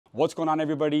What's going on,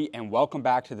 everybody, and welcome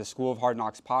back to the School of Hard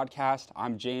Knocks podcast.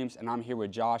 I'm James, and I'm here with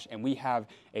Josh, and we have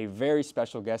a very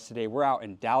special guest today. We're out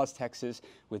in Dallas, Texas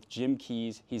with Jim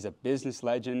Keys. He's a business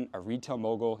legend, a retail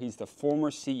mogul. He's the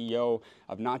former CEO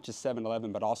of not just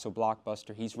 7-Eleven, but also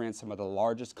Blockbuster. He's ran some of the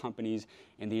largest companies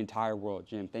in the entire world.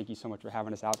 Jim, thank you so much for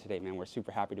having us out today, man. We're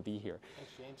super happy to be here.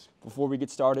 Thanks, James. Before we get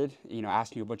started,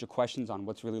 asking you a bunch of questions on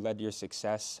what's really led to your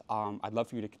success, I'd love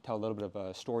for you to tell a little bit of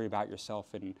a story about yourself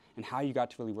and how you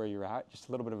got to really where you're at. Just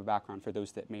a little bit of a background for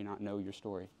those that may not know your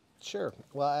story. Sure.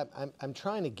 Well, I'm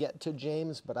trying to get to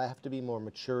James, but I have to be more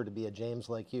mature to be a James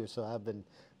like you. So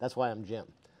that's why I'm Jim,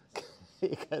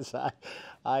 because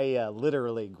I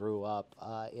literally grew up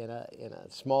in a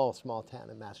small town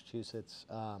in Massachusetts.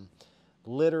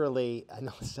 Literally, I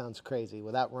know it sounds crazy,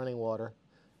 without running water,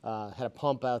 had a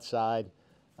pump outside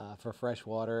for fresh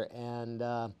water, and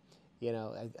I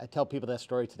tell people that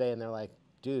story today, and they're like,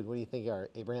 "Dude, what do you think you are,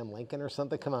 Abraham Lincoln or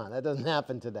something? Come on, that doesn't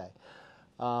happen today."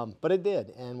 But it did,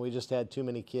 and we just had too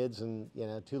many kids and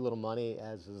too little money,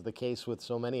 as is the case with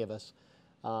so many of us.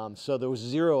 So there was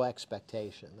zero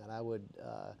expectation that I would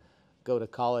go to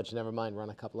college, never mind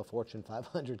run a couple of Fortune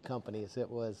 500 companies. It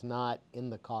was not in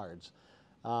the cards.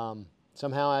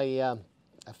 Somehow I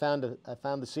found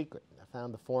the secret. I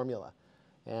found the formula,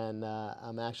 and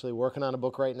I'm actually working on a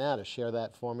book right now to share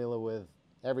that formula with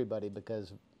everybody.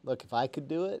 Because look, if I could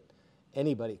do it,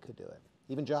 anybody could do it,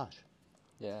 even Josh.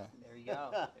 Yeah. There you go.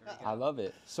 There you go. I love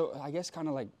it. So I guess kind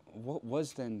of like, what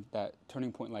was then that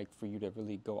turning point like for you to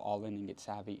really go all in and get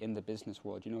savvy in the business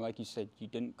world? Like you said, you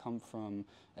didn't come from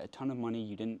a ton of money.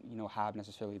 You didn't, have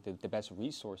necessarily the best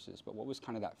resources. But what was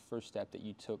kind of that first step that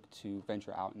you took to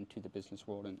venture out into the business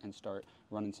world and start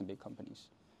running some big companies?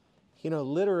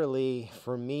 Literally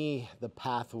for me, the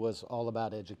path was all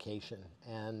about education.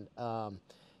 And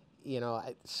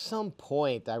at some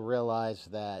point I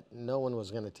realized that no one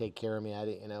was going to take care of me.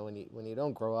 When you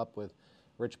don't grow up with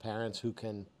rich parents who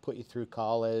can put you through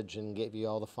college and give you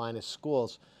all the finest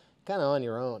schools, kind of on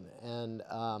your own. And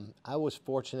I was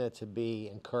fortunate to be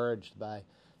encouraged by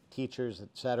teachers,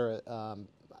 etc.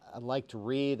 I like to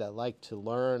read, I like to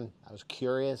learn, I was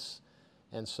curious,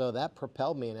 and so that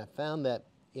propelled me. And I found that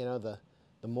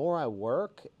the more I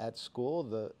work at school,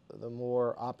 the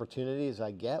more opportunities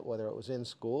I get, whether it was in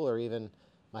school or even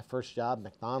my first job,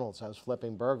 McDonald's. I was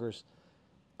flipping burgers,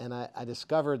 and I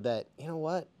discovered that,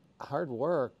 hard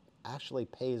work actually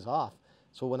pays off.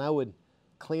 So when I would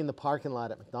clean the parking lot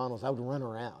at McDonald's, I would run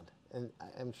around. And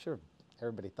I'm sure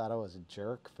everybody thought I was a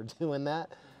jerk for doing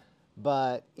that.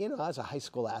 But, as a high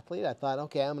school athlete, I thought,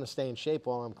 okay, I'm going to stay in shape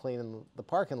while I'm cleaning the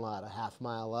parking lot, a half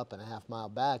mile up and a half mile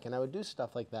back. And I would do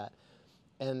stuff like that.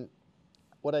 And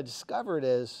what I discovered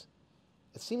is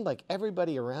it seemed like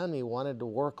everybody around me wanted to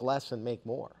work less and make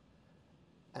more.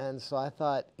 And so I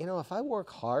thought, if I work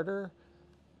harder,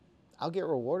 I'll get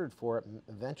rewarded for it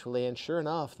eventually. And sure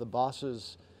enough, the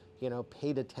bosses,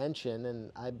 paid attention,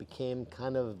 and I became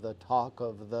kind of the talk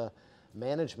of the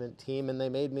management team, and they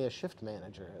made me a shift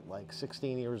manager at like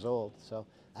 16 years old. So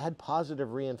I had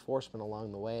positive reinforcement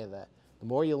along the way that the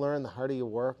more you learn, the harder you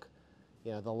work,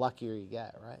 the luckier you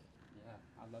get, right?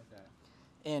 I love that.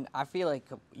 And I feel like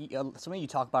something you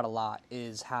talk about a lot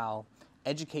is how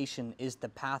education is the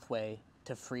pathway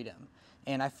to freedom.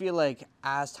 And I feel like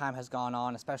as time has gone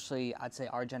on, especially I'd say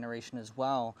our generation as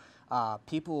well,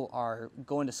 people are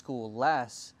going to school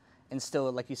less and still,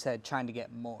 like you said, trying to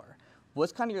get more.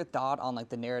 What's kind of your thought on like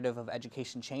the narrative of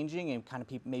education changing and kind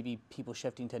of maybe people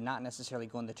shifting to not necessarily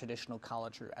going the traditional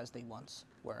college route as they once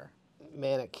were?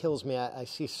 Man, it kills me. I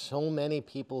see so many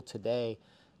people today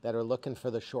that are looking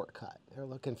for the shortcut. They're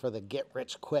looking for the get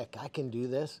rich quick. I can do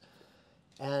this.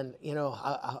 And,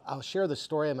 I'll share the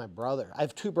story of my brother. I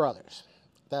have two brothers.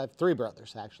 I have three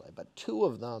brothers, actually, but two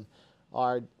of them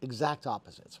are exact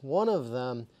opposites. One of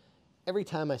them, every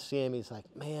time I see him, he's like,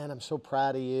 "Man, I'm so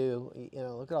proud of you.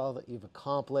 Look at all that you've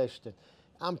accomplished, and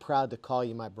I'm proud to call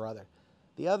you my brother."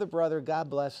 The other brother,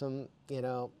 God bless him,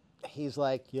 he's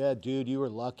like, "Yeah, dude, you were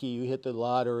lucky. You hit the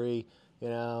lottery,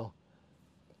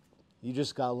 you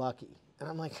just got lucky." And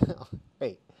I'm like,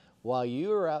 "Wait, while you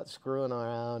were out screwing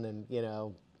around and,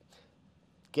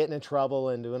 getting in trouble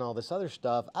and doing all this other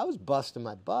stuff, I was busting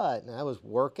my butt, and I was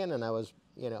working, and I was,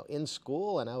 in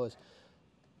school, and I was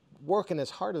working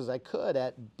as hard as I could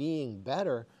at being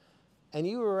better. And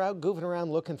you were out goofing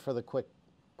around looking for the quick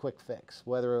fix,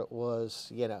 whether it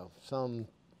was, some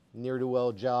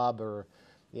near-to-well job or,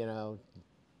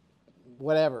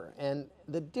 whatever." And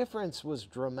the difference was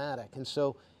dramatic. And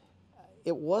so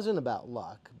it wasn't about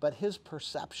luck, but his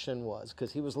perception was,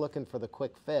 because he was looking for the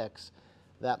quick fix,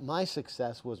 that my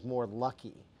success was more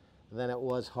lucky than it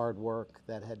was hard work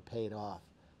that had paid off.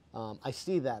 I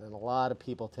see that in a lot of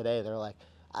people today. They're like,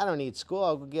 I don't need school.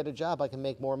 I'll go get a job. I can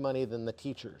make more money than the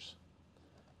teachers.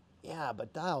 Yeah,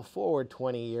 but dial forward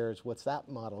 20 years. What's that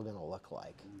model going to look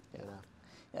like? You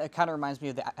know? It kind of reminds me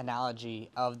of the analogy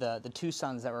of the two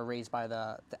sons that were raised by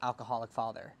the alcoholic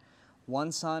father.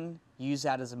 One son used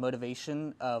that as a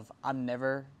motivation of, I'm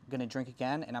never going to drink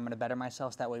again and I'm going to better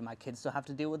myself so that way my kids don't have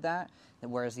to deal with that.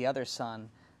 And whereas the other son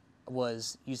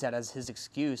used that as his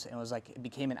excuse and was like,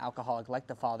 became an alcoholic like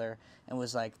the father and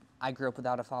was like, I grew up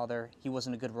without a father. He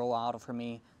wasn't a good role model for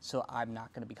me, so I'm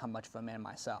not going to become much of a man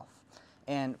myself.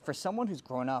 And for someone who's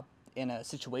grown up in a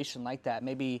situation like that,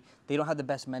 maybe they don't have the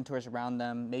best mentors around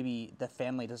them, maybe the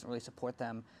family doesn't really support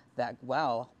them that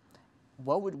well,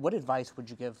 what advice would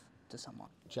you give to someone?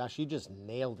 Josh, you just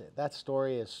nailed it. That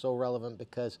story is so relevant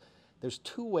because there's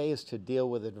two ways to deal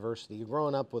with adversity. You're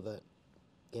growing up with a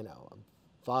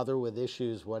father with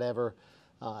issues, whatever.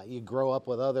 You grow up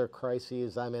with other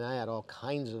crises. I mean, I had all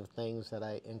kinds of things that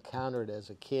I encountered as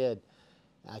a kid.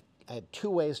 I had two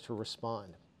ways to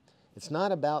respond. It's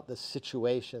not about the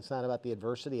situation, it's not about the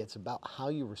adversity, it's about how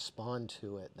you respond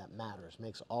to it that matters. It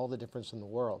makes all the difference in the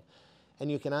world. And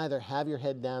you can either have your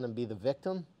head down and be the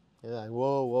victim, you're like,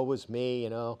 whoa, woe was me,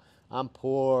 I'm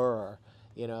poor,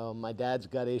 or, my dad's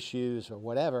got issues, or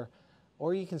whatever.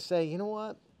 Or you can say, you know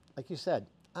what, like you said,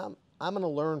 I'm going to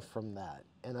learn from that,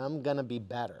 and I'm going to be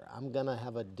better. I'm going to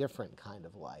have a different kind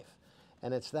of life.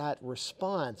 And it's that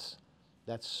response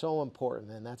that's so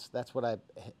important, and that's what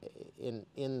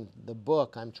in the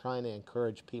book, I'm trying to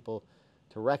encourage people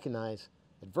to recognize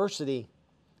adversity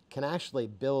can actually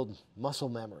build muscle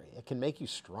memory. It can make you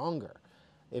stronger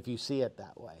if you see it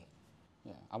that way.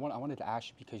 Yeah, I wanted to ask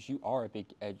you, because you are a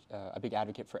big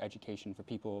advocate for education, for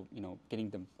people,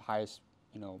 getting the highest,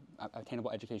 attainable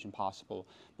education possible.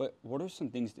 But what are some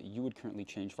things that you would currently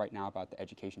change right now about the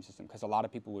education system? Because a lot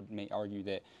of people may argue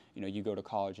that, you go to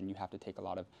college and you have to take a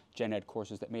lot of gen ed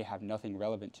courses that may have nothing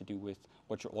relevant to do with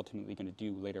what you're ultimately going to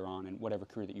do later on in whatever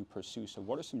career that you pursue. So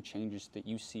what are some changes that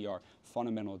you see are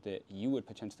fundamental that you would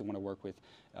potentially want to work with,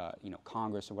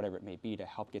 Congress or whatever it may be, to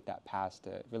help get that passed,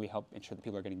 to really help ensure that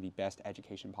people are getting the best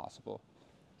education possible?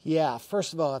 Yeah,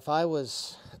 first of all, if I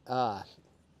was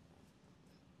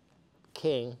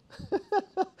king,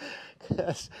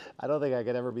 because I don't think I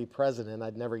could ever be president,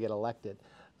 I'd never get elected.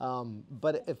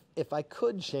 But if I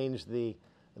could change the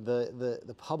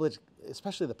public,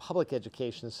 especially the public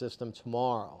education system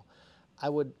tomorrow, I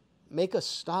would make us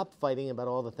stop fighting about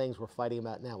all the things we're fighting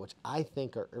about now, which I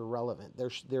think are irrelevant.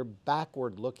 They're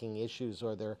backward-looking issues,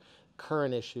 or they're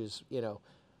current issues.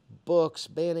 Books,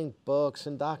 banning books,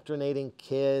 indoctrinating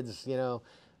kids.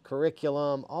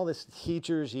 Curriculum, all this,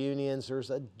 teachers' unions, there's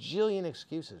a jillion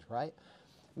excuses, right?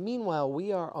 Meanwhile,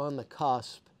 we are on the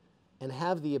cusp and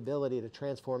have the ability to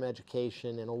transform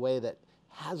education in a way that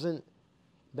hasn't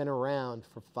been around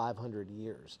for 500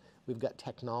 years. We've got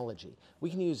technology. We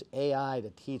can use AI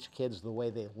to teach kids the way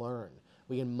they learn.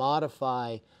 We can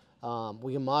modify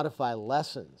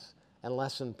lessons and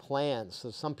lesson plans. So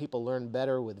some people learn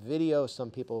better with video, some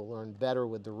people learn better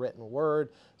with the written word,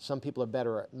 some people are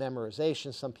better at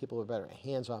memorization, some people are better at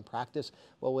hands-on practice.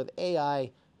 Well, with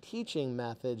AI teaching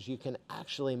methods, you can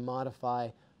actually modify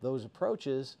those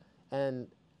approaches and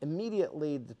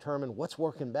immediately determine what's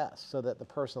working best so that the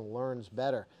person learns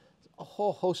better. There's a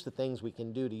whole host of things we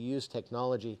can do to use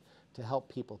technology to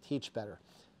help people teach better.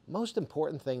 Most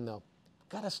important thing, though, we've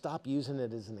got to stop using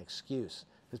it as an excuse.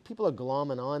 Because people are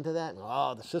glomming onto that,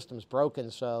 and the system's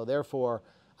broken, so therefore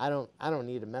I don't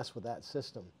need to mess with that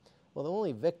system. Well, the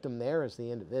only victim there is the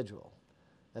individual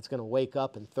that's going to wake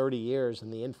up in 30 years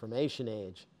in the information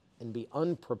age and be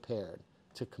unprepared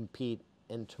to compete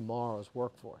in tomorrow's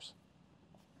workforce.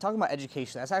 Talking about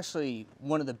education, that's actually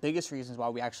one of the biggest reasons why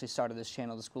we actually started this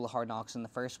channel, the School of Hard Knocks, in the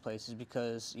first place, is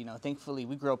because, thankfully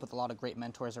we grew up with a lot of great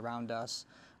mentors around us,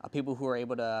 people who are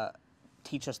able to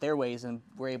teach us their ways, and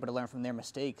we're able to learn from their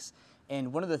mistakes.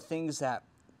 And one of the things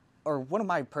one of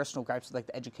my personal gripes with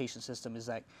the education system is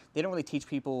that they don't really teach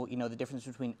people, the difference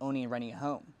between owning and renting a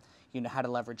home, how to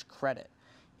leverage credit,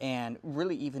 and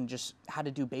really even just how to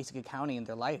do basic accounting in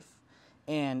their life.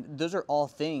 And those are all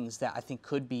things that I think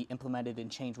could be implemented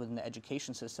and changed within the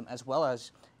education system, as well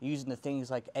as using the things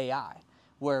like AI,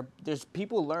 where there's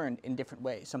people learn in different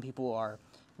ways. Some people are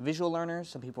visual learners,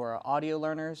 some people are audio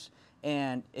learners,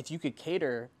 and if you could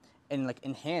cater and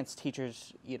enhance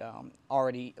teachers,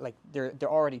 already they're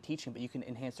already teaching, but you can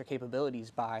enhance their capabilities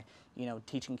by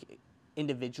teaching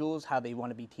individuals how they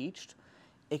want to be taught.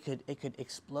 It could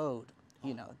explode.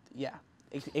 Yeah.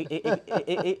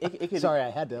 It could, Sorry, I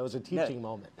had to. That was a teaching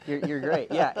moment. You're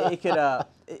great. Yeah, it could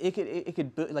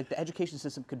the education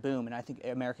system could boom, and I think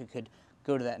America could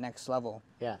go to that next level.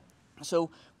 Yeah.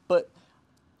 So, but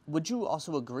would you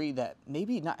also agree that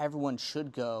maybe not everyone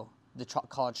should go the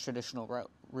college traditional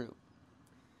route?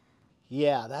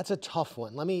 Yeah, that's a tough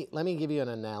one. Let me give you an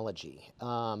analogy.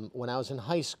 When I was in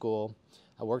high school,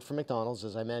 I worked for McDonald's,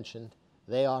 as I mentioned.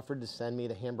 They offered to send me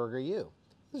to Hamburger U.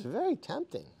 It was very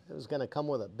tempting. It was going to come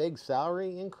with a big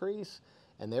salary increase,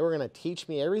 and they were going to teach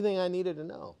me everything I needed to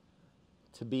know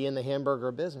to be in the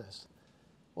hamburger business.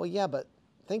 Well, yeah, but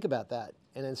think about that.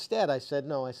 And instead, I said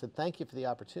no. I said thank you for the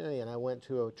opportunity, and I went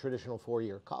to a traditional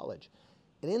 4-year college.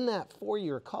 And in that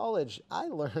 4-year college, I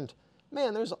learned,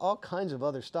 man, there's all kinds of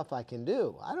other stuff I can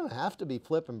do. I don't have to be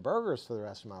flipping burgers for the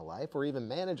rest of my life or even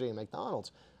managing a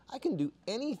McDonald's. I can do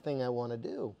anything I want to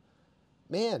do.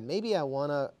 Man, maybe I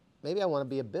want to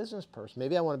be a business person.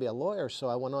 Maybe I want to be a lawyer, so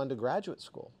I went on to graduate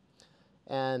school.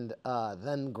 And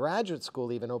then graduate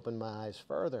school even opened my eyes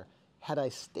further. Had I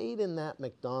stayed in that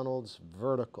McDonald's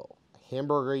vertical,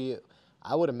 Hamburger U,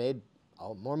 I would have made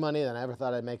more money than I ever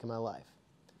thought I'd make in my life.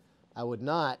 I would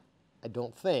not, I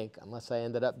don't think, unless I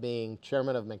ended up being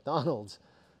chairman of McDonald's.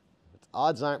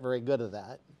 Odds aren't very good of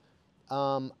that.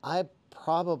 I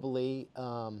probably,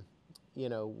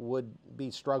 would be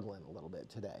struggling a little bit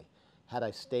today had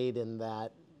I stayed in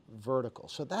that vertical.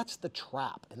 So that's the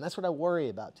trap, and that's what I worry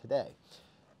about today.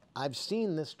 I've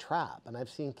seen this trap, and I've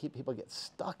seen people get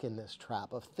stuck in this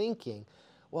trap of thinking,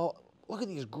 well, look at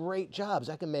these great jobs.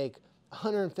 I can make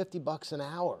 $150 an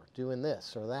hour doing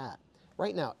this or that.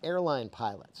 Right now, airline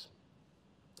pilots,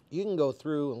 you can go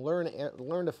through and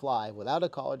learn to fly without a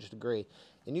college degree,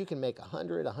 and you can make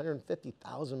 $100,000,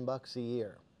 $150,000 a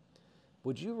year.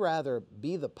 Would you rather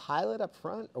be the pilot up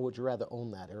front, or would you rather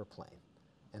own that airplane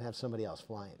and have somebody else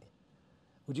flying you?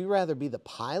 Would you rather be the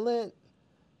pilot,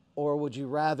 or would you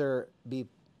rather be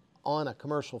on a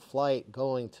commercial flight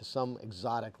going to some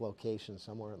exotic location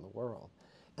somewhere in the world?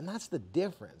 And that's the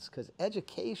difference, because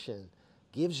education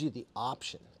gives you the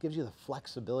option, gives you the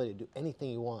flexibility to do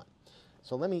anything you want.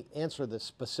 So let me answer the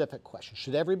specific question.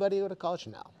 Should everybody go to college?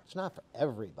 No, it's not for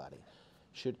everybody.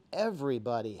 Should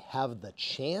everybody have the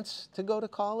chance to go to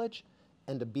college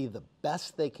and to be the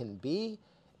best they can be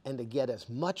and to get as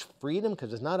much freedom?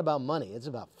 Because it's not about money, it's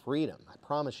about freedom, I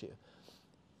promise you.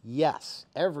 Yes,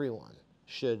 everyone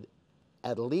should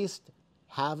at least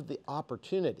have the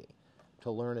opportunity to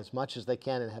learn as much as they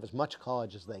can and have as much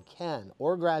college as they can,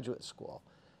 or graduate school.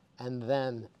 And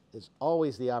then there's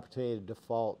always the opportunity to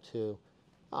default to,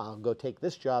 I'll go take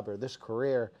this job or this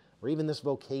career or even this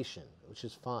vocation, which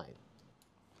is fine.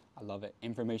 I love it.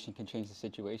 Information can change the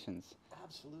situations.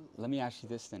 Absolutely. Let me ask you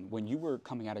this then. When you were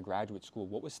coming out of graduate school,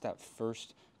 what was that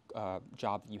first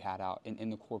job that you had out in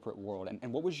the corporate world?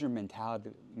 And what was your mentality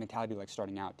like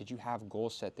starting out? Did you have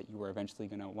goals set that you were eventually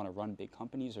going to want to run big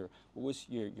companies? Or what was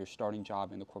your starting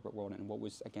job in the corporate world? And what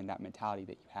was, again, that mentality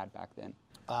that you had back then?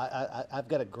 I've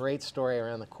got a great story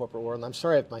around the corporate world. And I'm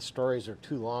sorry if my stories are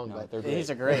too long, No, but they're great. These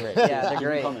are great. Yeah, they're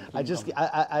great.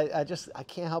 I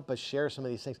can't help but share some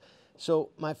of these things.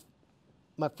 So my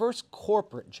first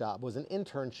corporate job was an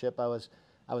internship. I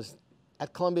was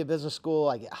at Columbia Business School.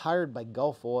 I get hired by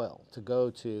Gulf Oil to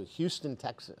go to Houston,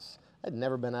 Texas. I'd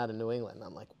never been out of New England.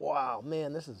 I'm like, wow,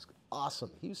 man, this is awesome,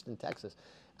 Houston, Texas.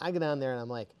 I go down there and I'm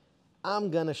like,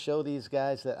 I'm gonna show these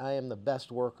guys that I am the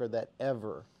best worker that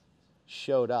ever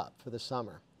showed up for the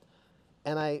summer.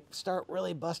 And I start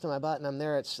really busting my butt, and I'm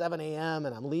there at 7 a.m.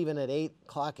 and I'm leaving at 8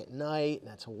 o'clock at night,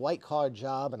 and it's a white collar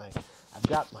job, and I've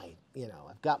got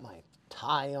my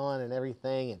tie on and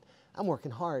everything, and I'm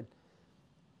working hard.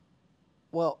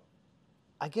 Well,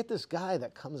 I get this guy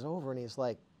that comes over and he's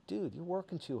like, dude, you're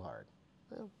working too hard.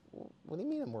 Well, what do you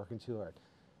mean I'm working too hard?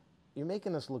 You're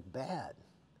making us look bad.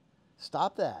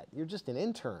 Stop that. You're just an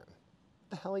intern. What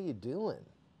the hell are you doing?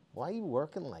 Why are you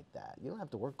working like that? You don't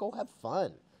have to work. Go have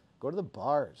fun. Go to the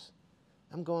bars.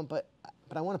 I'm going, but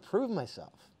I want to prove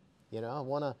myself. You know, I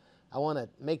want to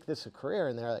make this a career.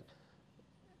 And they're like,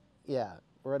 yeah,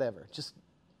 whatever. Just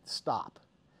stop.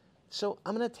 So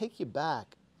I'm going to take you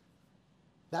back.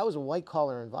 That was a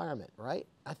white-collar environment, right?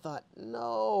 I thought,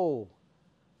 no,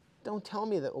 don't tell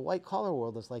me that a white-collar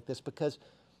world is like this, because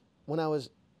when I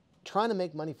was trying to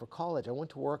make money for college, I went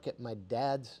to work at my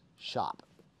dad's shop.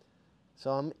 So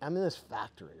I'm in this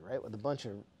factory, right, with a bunch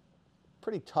of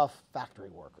pretty tough factory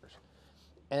workers.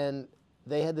 And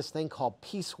they had this thing called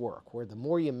piecework, where the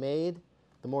more you made,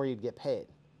 the more you'd get paid.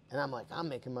 And I'm like, I'm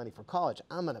making money for college.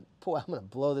 I'm gonna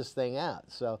blow this thing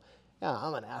out. So yeah,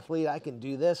 I'm an athlete, I can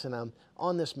do this, and I'm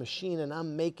on this machine and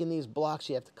I'm making these blocks.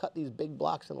 You have to cut these big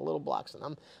blocks into little blocks,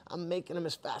 and I'm making them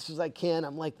as fast as I can.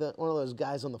 I'm like one of those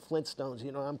guys on the Flintstones,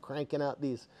 you know, I'm cranking out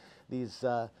these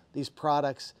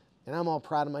products. And I'm all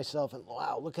proud of myself, and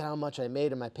wow, look at how much I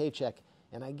made in my paycheck.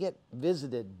 And I get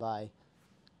visited by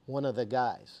one of the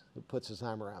guys who puts his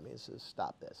arm around me and says,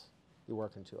 "Stop this. You're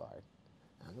working too hard."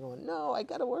 And I'm going, "No, I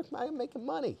got to work. I'm making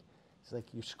money." He's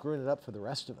like, "You're screwing it up for the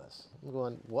rest of us." I'm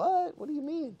going, "What? What do you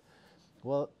mean?"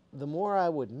 Well, the more I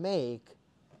would make,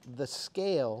 the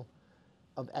scale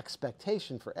of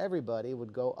expectation for everybody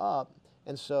would go up.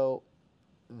 And so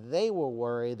they were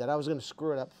worried that I was going to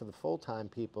screw it up for the full-time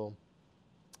people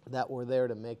that were there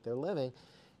to make their living.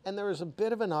 And there was a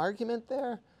bit of an argument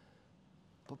there.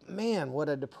 But man, what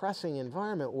a depressing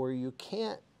environment where you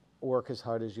can't work as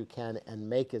hard as you can and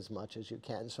make as much as you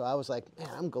can. So I was like, man,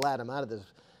 I'm glad I'm out of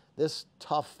this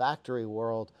tough factory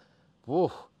world.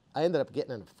 Woo. I ended up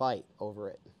getting in a fight over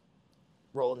it.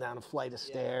 Rolling down a flight of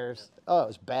stairs. Oh, it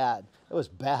was bad. It was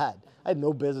bad. I had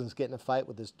no business getting in a fight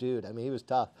with this dude. I mean, he was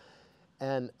tough.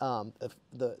 And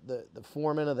the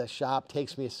foreman of the shop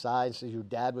takes me aside and says, "Your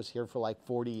dad was here for like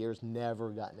 40 years, never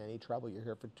got in any trouble. You're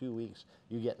here for 2 weeks.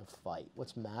 You get in a fight.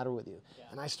 What's the matter with you?" Yeah.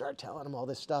 And I start telling him all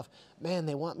this stuff. Man,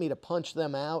 they want me to punch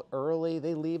them out early.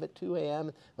 They leave at 2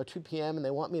 a.m. or 2 p.m. and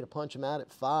they want me to punch them out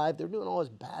at 5. They're doing all this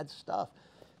bad stuff.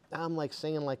 I'm like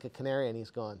singing like a canary, and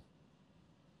he's going,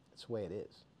 "That's the way it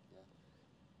is." Yeah.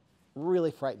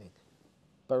 Really frightening.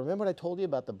 But remember what I told you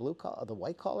about the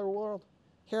white collar world?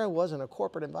 Here I was in a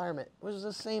corporate environment. It was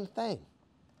the same thing.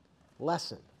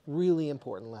 Lesson, really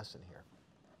important lesson here.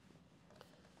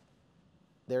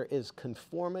 There is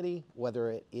conformity, whether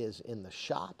it is in the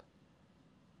shop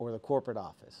or the corporate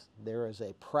office. There is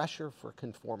a pressure for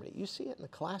conformity. You see it in the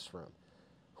classroom.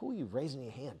 Who are you raising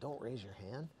your hand? Don't raise your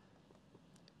hand.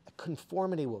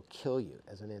 Conformity will kill you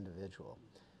as an individual.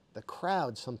 The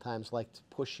crowd sometimes like to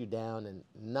push you down and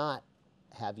not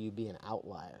have you be an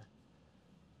outlier.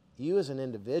 You as an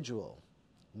individual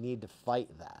need to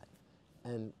fight that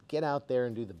and get out there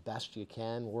and do the best you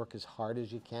can, work as hard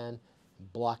as you can,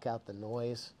 block out the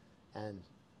noise, and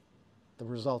the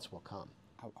results will come.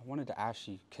 I wanted to ask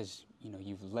you, because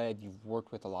you've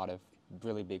worked with a lot of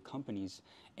really big companies,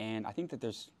 and I think that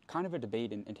there's kind of a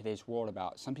debate in today's world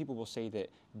about, some people will say that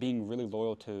being really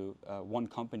loyal to one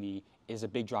company is a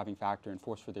big driving factor and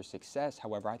force for their success.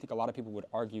 However, I think a lot of people would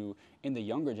argue in the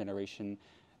younger generation,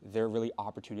 they're really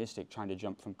opportunistic, trying to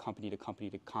jump from company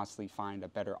to constantly find a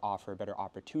better offer, a better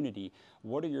opportunity.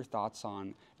 What are your thoughts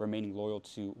on remaining loyal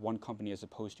to one company as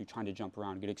opposed to trying to jump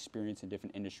around, get experience in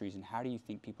different industries, and how do you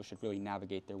think people should really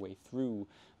navigate their way through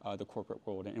the corporate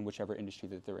world in whichever industry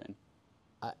that they're in?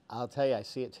 I'll tell you, I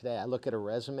see it today. I look at a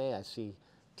resume, I see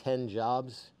 10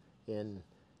 jobs in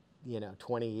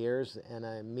 20 years, and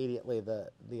immediately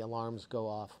the alarms go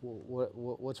off.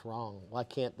 What's wrong? Why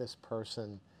can't this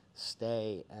person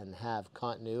stay and have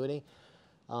continuity?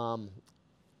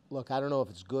 Look, I don't know if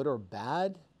it's good or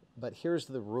bad, but here's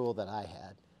the rule that I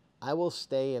had. I will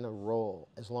stay in a role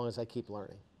as long as I keep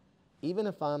learning, even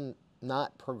if I'm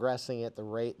not progressing at the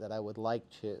rate that I would like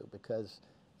to, because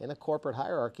in a corporate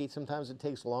hierarchy, sometimes it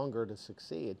takes longer to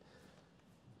succeed.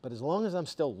 But as long as I'm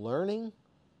still learning,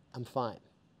 I'm fine.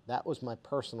 That was my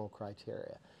personal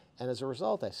criteria. And as a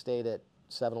result, I stayed at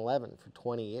 7-Eleven for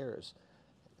 20 years.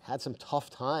 Had some tough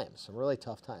times, some really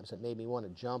tough times that made me want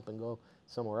to jump and go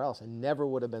somewhere else. I never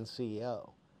would have been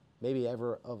CEO, maybe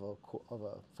ever of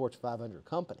a Fortune 500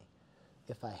 company,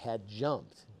 if I had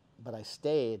jumped. But I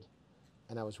stayed,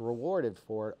 and I was rewarded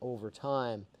for it over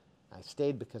time. I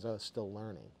stayed because I was still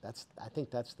learning. I think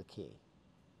that's the key.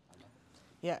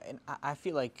 Yeah, and I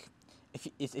feel like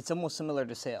it's almost similar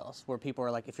to sales, where people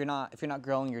are like, if you're not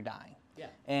growing, you're dying. Yeah.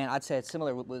 And I'd say it's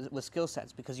similar with skill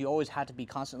sets, because you always had to be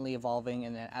constantly evolving,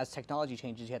 and then as technology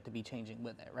changes, you have to be changing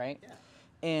with it, right? Yeah.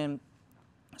 And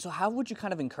so how would you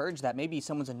kind of encourage that? Maybe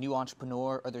someone's a new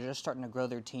entrepreneur or they're just starting to grow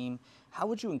their team. How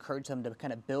would you encourage them to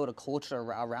kind of build a culture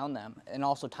around them, and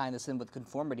also tying this in with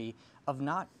conformity of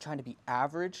not trying to be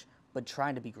average, but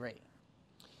trying to be great?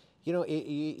 You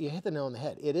hit the nail on the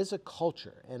head. It is a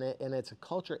culture, and it's a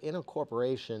culture in a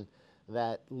corporation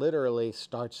that literally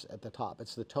starts at the top.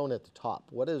 It's the tone at the top.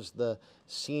 What is the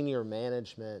senior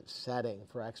management setting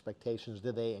for expectations?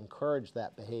 Do they encourage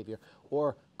that behavior?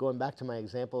 Or going back to my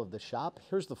example of the shop,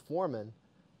 here's the foreman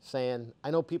saying, "I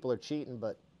know people are cheating,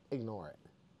 but ignore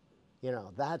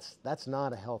it." That's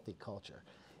not a healthy culture.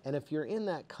 And if you're in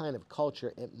that kind of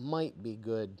culture, it might be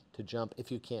good to jump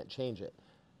if you can't change it.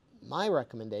 My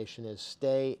recommendation is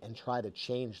stay and try to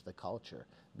change the culture.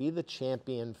 Be the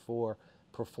champion for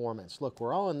performance. Look,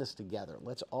 we're all in this together.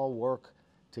 Let's all work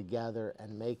together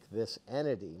and make this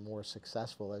entity more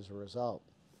successful as a result.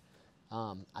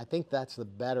 I think that's the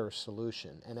better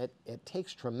solution. And it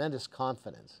takes tremendous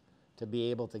confidence to be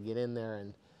able to get in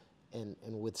there and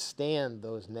withstand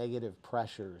those negative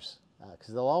pressures,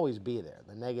 because they'll always be there.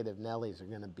 The negative Nellies are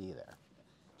going to be there.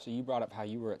 So you brought up how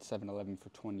you were at 7-Eleven for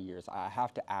 20 years. I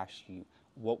have to ask you,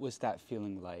 what was that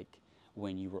feeling like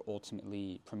when you were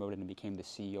ultimately promoted and became the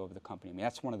CEO of the company? I mean,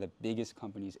 that's one of the biggest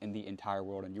companies in the entire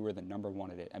world, and you were the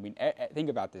 #1 at it. I mean, think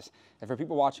about this. And for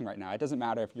people watching right now, it doesn't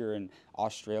matter if you're in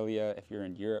Australia, if you're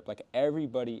in Europe, like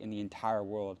everybody in the entire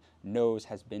world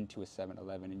has been to a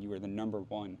 7-Eleven, and you were the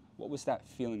 #1. What was that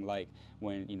feeling like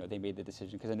when, they made the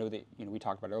decision? Because I know that, we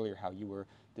talked about earlier how you were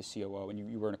the COO and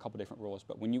you were in a couple different roles,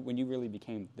 but when you really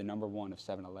became the #1 of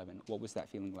 7-Eleven, what was that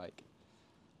feeling like?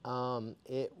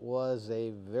 It was a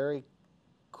very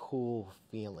cool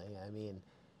feeling. I mean,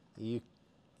 you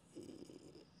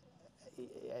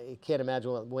can't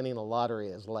imagine what winning the lottery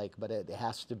is like, but it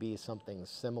has to be something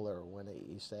similar when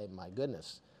you say, my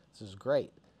goodness, this is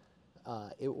great.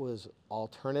 It was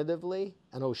alternatively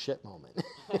an oh shit moment.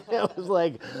 It was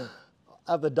like,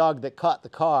 I'm the dog that caught the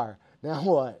car. Now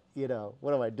what?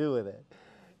 What do I do with it?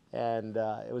 And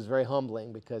it was very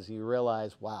humbling because you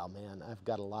realize, wow, man, I've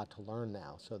got a lot to learn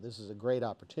now. So this is a great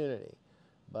opportunity,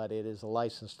 but it is a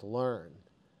license to learn.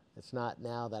 It's not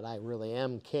now that I really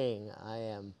am king. I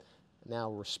am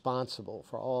now responsible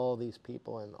for all these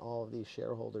people and all of these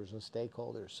shareholders and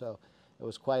stakeholders. So it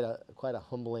was quite a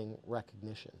humbling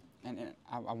recognition. And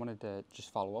I wanted to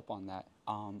just follow up on that.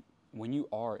 When you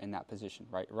are in that position,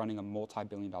 right, running a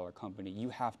multi-billion-dollar company, you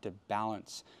have to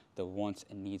balance the wants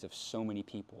and needs of so many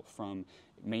people, from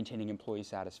maintaining employee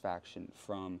satisfaction,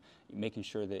 from making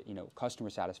sure that customer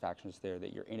satisfaction is there,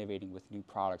 that you're innovating with new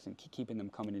products and keeping them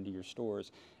coming into your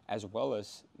stores, as well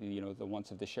as the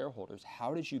wants of the shareholders.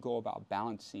 How did you go about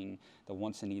balancing the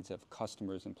wants and needs of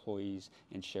customers, employees,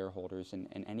 and shareholders? And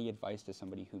any advice to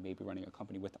somebody who may be running a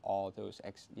company with all those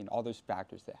all those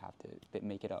factors that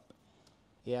make it up?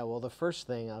 Yeah, well, the first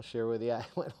thing I'll share with you, I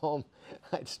went home.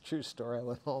 It's a true story. I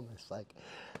went home. It's like,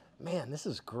 man, this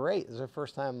is great. This is the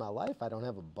first time in my life I don't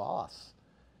have a boss.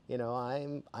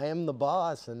 I am the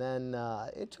boss. And then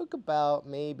it took about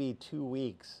maybe 2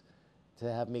 weeks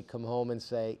to have me come home and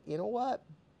say, you know what?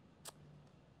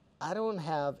 I don't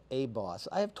have a boss.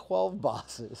 I have 12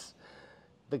 bosses,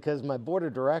 because my board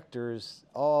of directors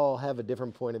all have a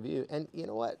different point of view. And you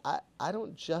know what? I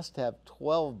don't just have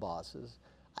 12 bosses.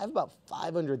 I have about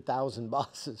 500,000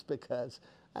 bosses, because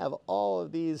I have all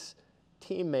of these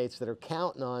teammates that are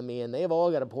counting on me, and they've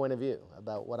all got a point of view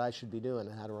about what I should be doing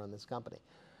and how to run this company.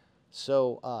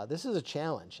 So this is a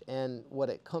challenge, and what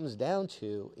it comes down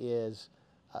to is,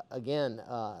 again,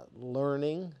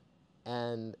 learning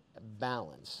and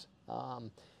balance,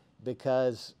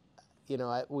 because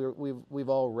we've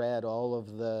all read all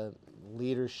of the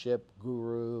leadership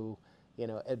guru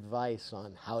advice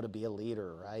on how to be a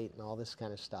leader, right? And all this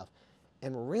kind of stuff.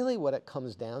 And really what it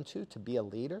comes down to be a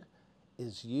leader,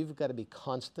 is you've got to be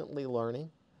constantly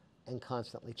learning and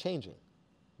constantly changing.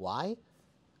 Why?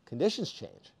 Conditions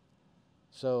change.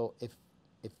 So if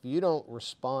you don't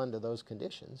respond to those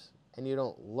conditions, and you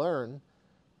don't learn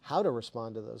how to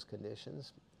respond to those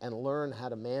conditions, and learn how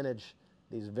to manage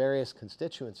these various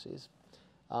constituencies,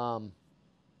 you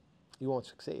won't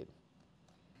succeed.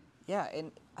 Yeah,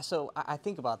 and so I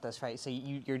think about this, right? So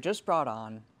you're just brought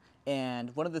on,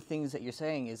 and one of the things that you're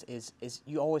saying is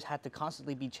you always have to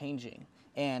constantly be changing.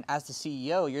 And as the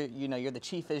CEO, you're the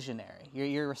chief visionary.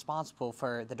 You're responsible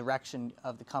for the direction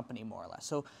of the company, more or less.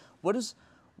 So what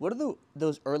do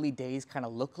those early days kind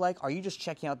of look like? Are you just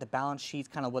checking out the balance sheets,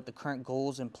 kind of what the current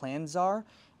goals and plans are?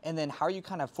 And then how are you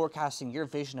kind of forecasting your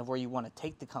vision of where you want to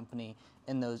take the company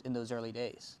in those early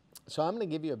days? So I'm going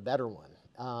to give you a better one.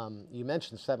 You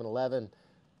mentioned 7-Eleven.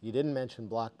 You didn't mention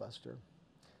Blockbuster.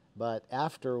 But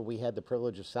after we had the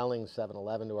privilege of selling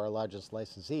 7-Eleven to our largest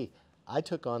licensee, I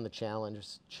took on the challenge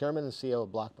as chairman and CEO of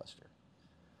Blockbuster.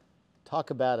 Talk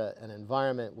about an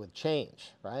environment with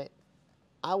change, right?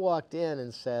 I walked in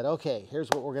and said, okay, here's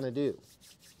what we're going to do.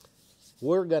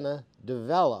 We're going to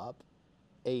develop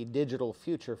a digital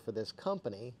future for this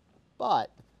company, but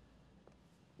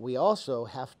we also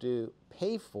have to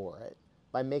pay for it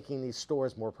by making these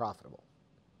stores more profitable.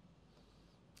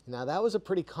 Now, that was a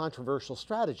pretty controversial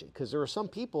strategy, because there were some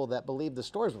people that believed the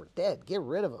stores were dead. Get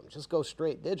rid of them. Just go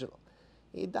straight digital.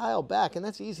 You dial back, and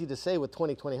that's easy to say with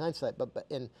 20/20 hindsight, but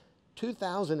in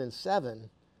 2007,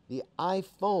 the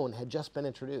iPhone had just been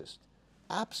introduced.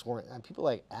 Apps weren't, and people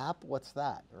are like, app, what's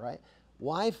that, right?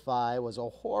 Wi-Fi was a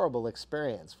horrible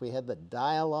experience. We had the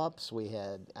dial-ups,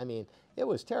 it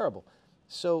was terrible.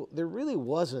 So there really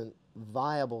wasn't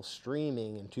viable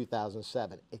streaming in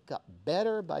 2007. It got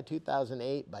better by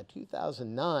 2008. By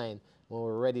 2009, when we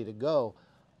were ready to go,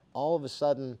 all of a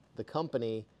sudden the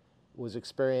company was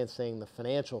experiencing the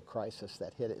financial crisis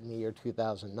that hit it in the year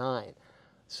 2009.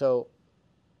 So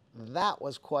that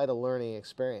was quite a learning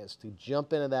experience to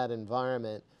jump into that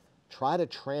environment, try to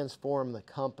transform the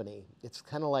company. It's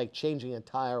kind of like changing a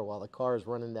tire while the car is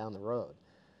running down the road.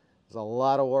 It's a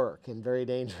lot of work and very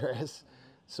dangerous.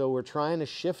 So we're trying to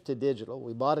shift to digital.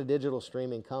 We bought a digital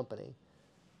streaming company,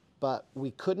 but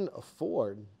we couldn't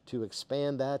afford to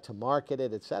expand that, to market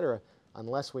it, et cetera,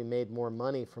 unless we made more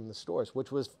money from the stores,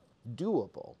 which was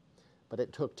doable, but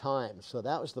it took time. So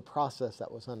that was the process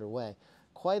that was underway.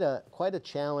 Quite a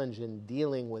challenge in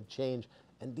dealing with change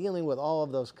and dealing with all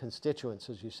of those constituents,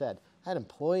 as you said. I had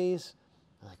employees,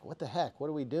 like, what the heck, what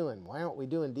are we doing? Why aren't we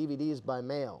doing DVDs by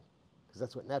mail? Because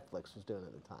that's what Netflix was doing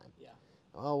at the time. Yeah.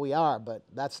 Oh, we are, but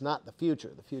that's not the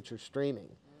future. The future's streaming.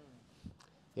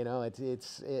 You know,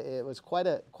 it was quite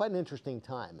an interesting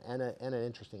time and an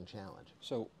interesting challenge.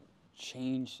 So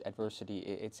change, adversity,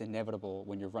 it's inevitable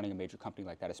when you're running a major company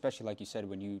like that, especially like you said,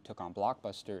 when you took on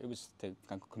Blockbuster, it was the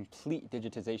complete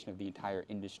digitization of the entire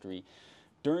industry.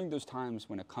 During those times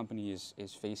when a company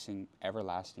is facing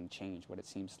everlasting change, what it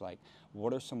seems like,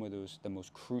 what are some of the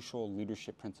most crucial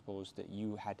leadership principles that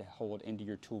you had to hold into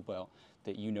your tool belt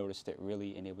that you noticed that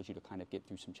really enabled you to kind of get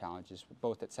through some challenges,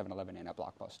 both at 7-Eleven and at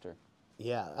Blockbuster?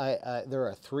 Yeah, there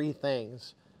are three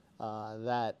things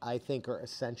that I think are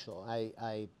essential.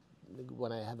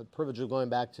 When I have the privilege of going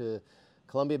back to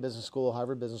Columbia Business School,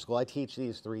 Harvard Business School, I teach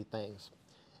these three things,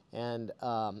 and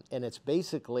it's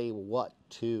basically what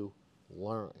to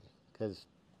learn, because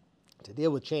to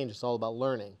deal with change, it's all about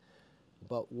learning.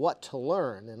 But what to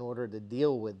learn in order to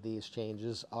deal with these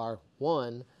changes are,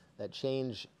 one, that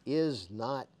change is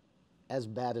not as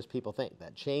bad as people think.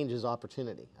 That change is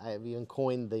opportunity. I have even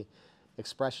coined the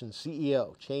expression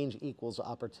CEO, change equals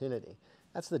opportunity.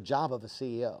 That's the job of a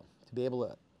CEO, to be able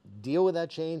to deal with that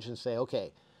change and say,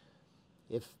 okay,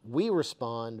 if we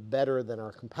respond better than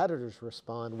our competitors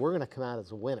respond, we're going to come out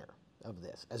as a winner of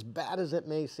this, as bad as it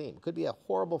may seem. Could be a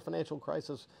horrible financial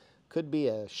crisis, could be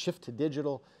a shift to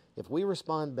digital. If we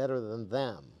respond better than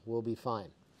them, we'll be fine.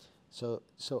 So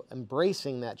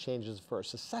embracing that change is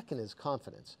first. The second is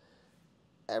confidence.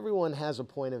 Everyone has a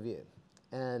point of view.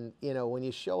 And, you know, when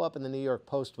you show up in the New York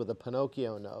Post with a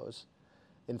Pinocchio nose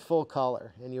in full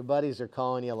color and your buddies are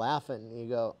calling you laughing, and you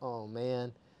go, oh,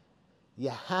 man, you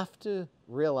have to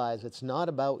realize it's not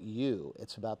about you,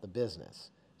 it's about the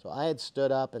business. So I had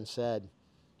stood up and said,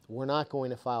 we're not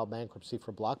going to file bankruptcy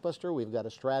for Blockbuster. We've got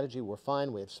a strategy. We're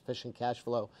fine. We have sufficient cash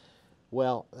flow.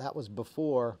 Well, that was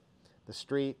before the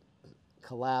street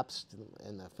collapsed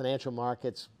and the financial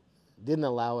markets didn't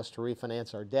allow us to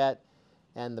refinance our debt.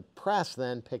 And the press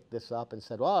then picked this up and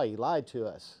said, well, you lied to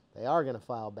us. They are going to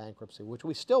file bankruptcy, which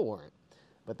we still weren't.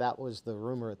 But that was the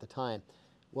rumor at the time.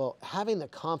 Well, having the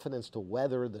confidence to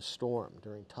weather the storm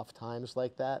during tough times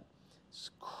like that is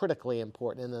critically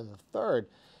important. And then the third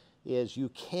is you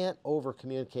can't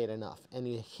over-communicate enough, and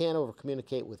you can't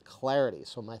over-communicate with clarity.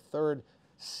 So my third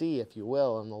C, if you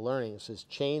will, in the learning is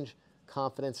change,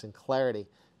 confidence, and clarity.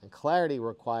 And clarity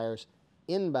requires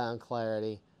inbound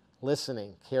clarity,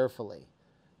 listening carefully.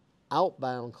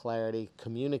 Outbound clarity,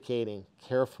 communicating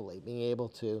carefully, being able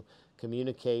to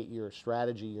communicate your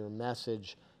strategy, your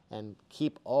message, and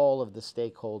keep all of the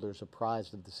stakeholders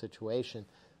apprised of the situation.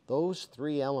 Those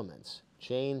three elements,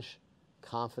 change,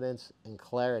 confidence, and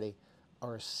clarity,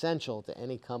 are essential to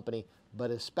any company, but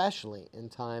especially in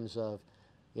times of,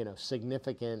 you know,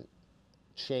 significant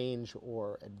change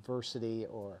or adversity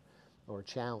or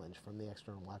challenge from the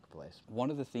external marketplace.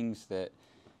 One of the things that,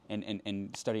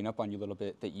 and studying up on you a little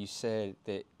bit, that you said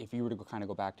that if you were to kind of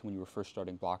go back to when you were first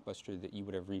starting Blockbuster, that you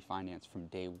would have refinanced from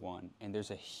day one. And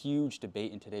there's a huge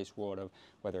debate in today's world of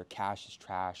whether cash is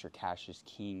trash or cash is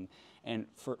king. And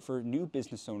for new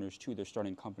business owners too, they're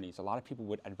starting companies, a lot of people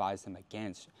would advise them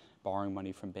against borrowing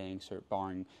money from banks or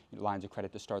borrowing lines of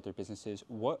credit to start their businesses.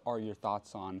 What are your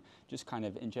thoughts on just kind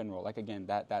of in general, like again,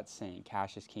 that saying,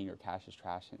 cash is king or cash is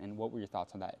trash, and what were your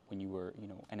thoughts on that when you were, you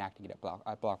know, enacting it at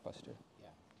Blockbuster?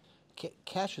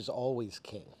 Cash is always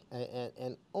king,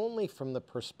 and only from the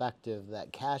perspective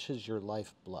that cash is your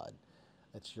lifeblood.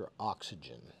 It's your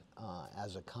oxygen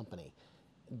as a company.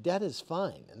 Debt is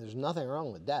fine, and there's nothing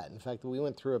wrong with debt. In fact, we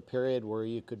went through a period where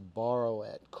you could borrow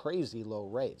at crazy low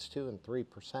rates, 2 and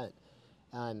 3%,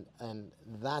 and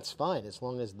that's fine as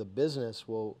long as the business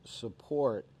will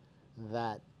support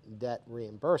that debt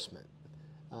reimbursement.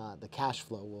 The cash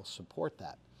flow will support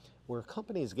that. Where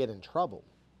companies get in trouble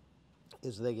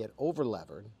is they get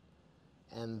over-levered,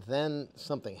 and then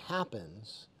something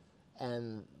happens,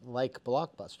 and like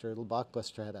Blockbuster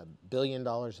had $1 billion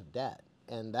of debt,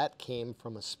 and that came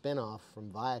from a spinoff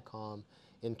from Viacom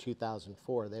in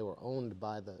 2004. They were owned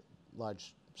by the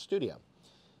large studio.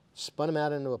 Spun them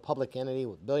out into a public entity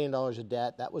with $1 billion of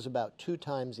debt. That was about 2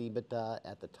 times EBITDA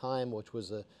at the time, which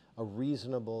was a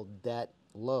reasonable debt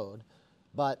load.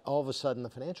 But all of a sudden, the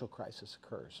financial crisis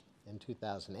occurs in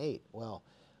 2008. Well,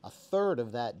 a third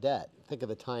of that debt, think of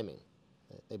the timing.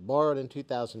 They borrowed in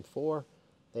 2004.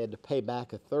 They had to pay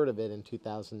back a third of it in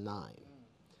 2009.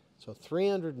 So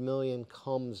 $300 million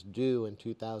comes due in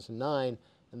 2009,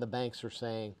 and the banks are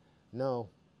saying, no,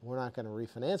 we're not going to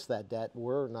refinance that debt.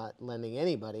 We're not lending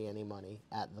anybody any money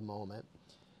at the moment.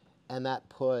 And that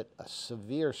put a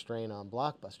severe strain on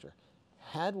Blockbuster.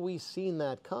 Had we seen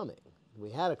that coming,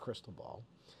 we had a crystal ball,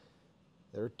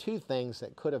 there are 2 things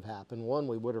that could have happened. One,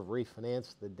 we would have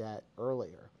refinanced the debt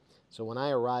earlier. So when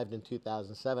I arrived in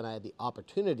 2007, I had the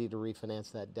opportunity to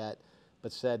refinance that debt,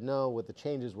 but said, no, with the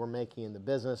changes we're making in the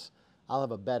business, I'll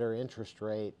have a better interest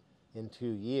rate in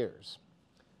 2 years.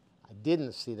 I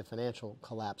didn't see the financial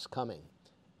collapse coming.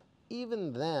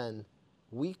 Even then,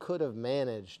 we could have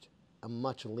managed a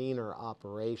much leaner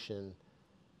operation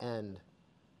and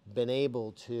been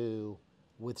able to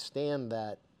withstand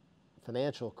that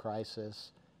financial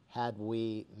crisis had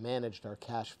we managed our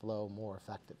cash flow more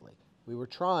effectively. We were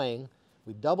trying.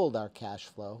 We doubled our cash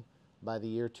flow by the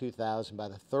year 2000. By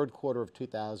the third quarter of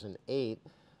 2008,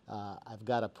 I've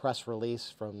got a press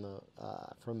release from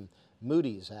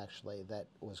Moody's, actually, that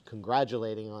was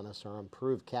congratulating on us our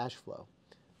improved cash flow.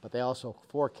 But they also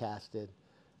forecasted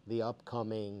the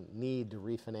upcoming need to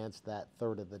refinance that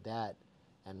third of the debt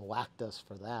and whacked us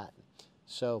for that.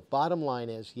 So bottom line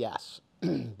is, yes,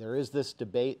 there is this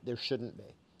debate. There shouldn't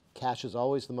be. Cash is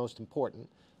always the most important.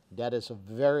 Debt is a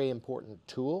very important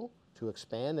tool to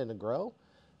expand and to grow,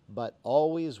 but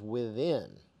always within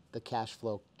the cash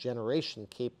flow generation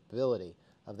capability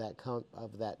of that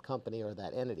company or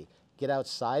that entity. Get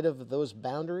outside of those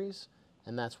boundaries,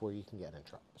 and that's where you can get in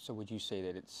trouble. So would you say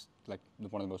that it's like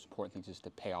one of the most important things is to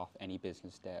pay off any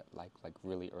business debt like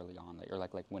really early on, or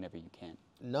like whenever you can?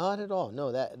 Not at all.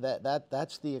 No,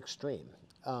 that's the extreme.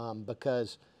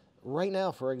 Because right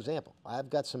now, for example, I've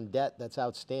got some debt that's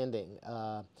outstanding.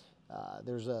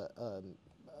 There's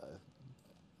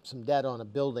some debt on a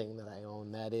building that I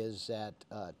own that is at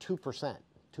 2%,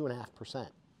 2.5%.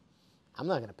 I'm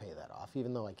not going to pay that off,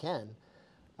 even though I can,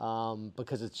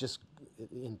 because it's just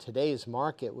in today's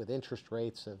market with interest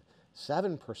rates of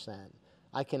 7%,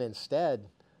 I can instead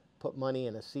put money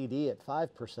in a CD at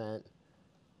 5%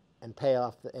 and pay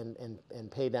off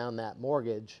and pay down that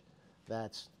mortgage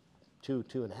that's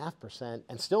 2.5%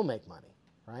 and still make money,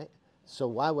 right? So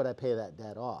why would I pay that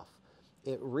debt off?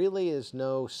 It really is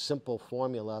no simple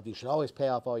formula of you should always pay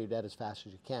off all your debt as fast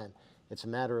as you can. It's a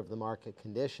matter of the market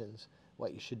conditions.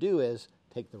 What you should do is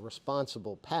take the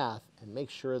responsible path and make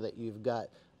sure that you've got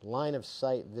line of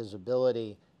sight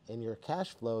visibility in your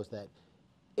cash flows that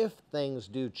if things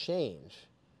do change,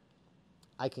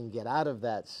 I can get out of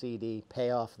that CD,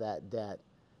 pay off that debt,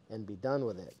 and be done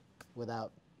with it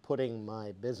without putting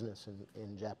my business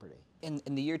in jeopardy. In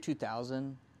the year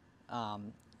 2000,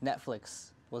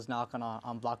 Netflix was knocking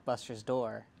on Blockbuster's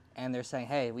door, and they're saying,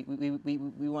 "Hey, we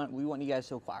want you guys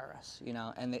to acquire us," you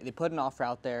know. And they put an offer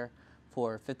out there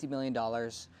for $50 million,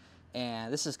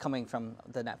 and this is coming from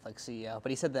the Netflix CEO. But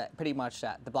he said that pretty much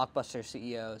that the Blockbuster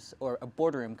CEOs or a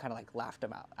boardroom kind of like laughed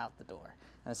him out the door,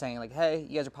 and saying like, "Hey,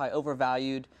 you guys are probably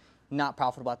overvalued, not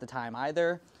profitable at the time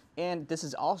either." And this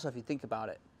is also, if you think about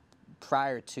it,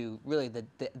 prior to really the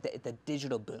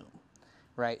digital boom,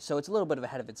 right? So it's a little bit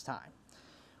ahead of its time.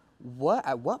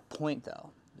 At what point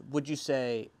though would you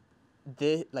say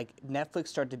like Netflix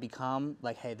started to become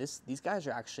like, hey, these guys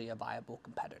are actually a viable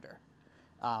competitor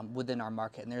within our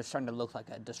market, and they're starting to look like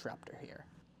a disruptor here?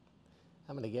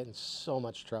 I'm going to get in so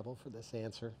much trouble for this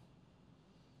answer.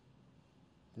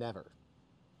 Never.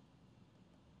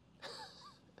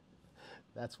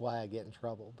 That's why I get in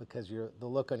trouble, because the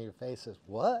look on your face is,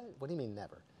 what? What do you mean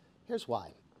never? Here's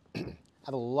why. I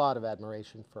have a lot of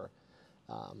admiration for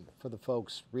the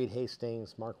folks, Reed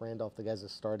Hastings, Mark Randolph, the guys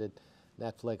that started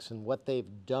Netflix, and what they've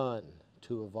done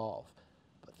to evolve.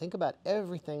 But think about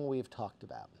everything we've talked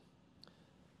about.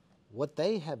 What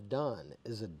they have done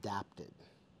is adapted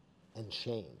and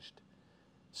changed.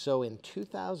 So in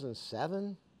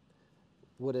 2007,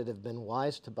 would it have been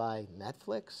wise to buy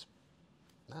Netflix?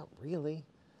 Not really.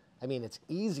 I mean, it's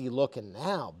easy looking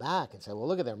now back and say, well,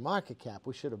 look at their market cap.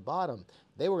 We should have bought them.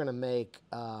 They were going to make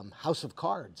House of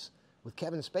Cards with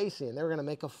Kevin Spacey, and they were going to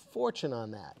make a fortune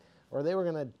on that. Or they were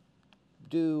going to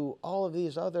do all of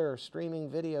these other streaming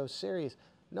video series.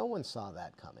 No one saw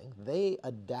that coming. They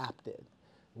adapted.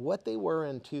 What they were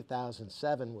in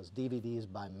 2007 was DVDs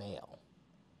by mail.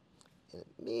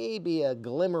 maybe a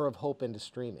glimmer of hope into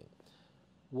streaming.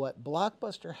 What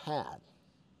Blockbuster had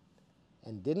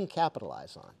and didn't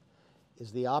capitalize on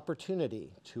is the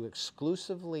opportunity to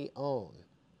exclusively own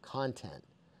content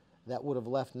that would have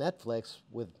left Netflix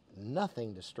with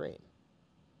nothing to stream.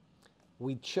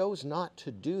 We chose not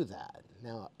to do that.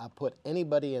 Now, I put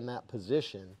anybody in that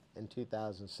position in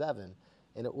 2007,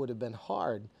 and it would have been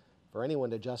hard for anyone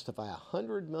to justify a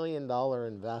 $100 million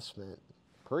investment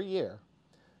per year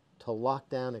to lock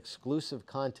down exclusive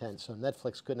content so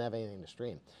Netflix couldn't have anything to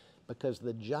stream. Because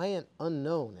the giant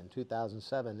unknown in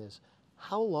 2007 is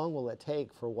how long will it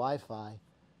take for Wi-Fi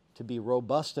to be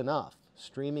robust enough,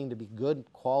 streaming to be good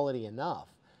quality enough,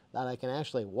 that I can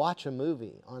actually watch a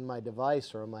movie on my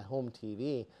device or on my home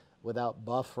TV without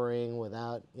buffering,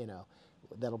 without,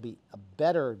 that'll be a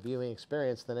better viewing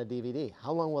experience than a DVD.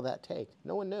 How long will that take?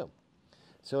 No one knew.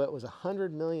 So it was a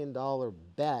 $100 million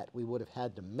bet we would have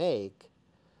had to make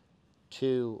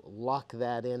to lock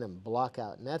that in and block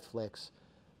out Netflix.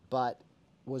 But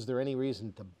was there any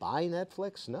reason to buy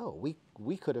Netflix? No,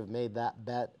 we could have made that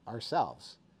bet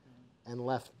ourselves and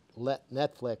let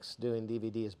Netflix doing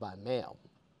DVDs by mail.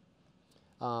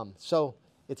 So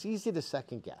it's easy to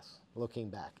second guess looking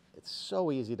back. It's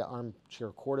so easy to armchair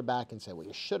quarterback and say, well,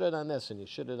 you should have done this and you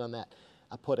should have done that.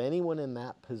 I put anyone in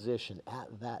that position at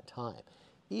that time.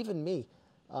 Even me,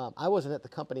 I wasn't at the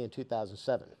company in 2000,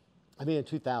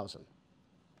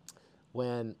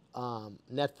 when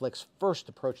Netflix first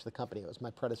approached the company. It was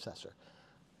my predecessor.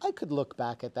 I could look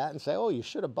back at that and say, oh, you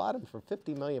should have bought him for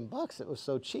 $50 million. It was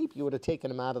so cheap. You would have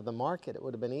taken him out of the market. It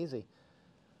would have been easy.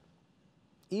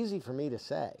 Easy for me to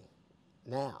say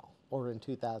now or in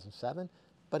 2007.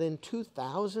 But in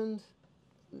 2000,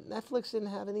 Netflix didn't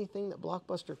have anything that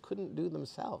Blockbuster couldn't do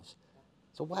themselves.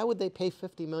 So why would they pay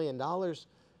 $50 million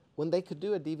when they could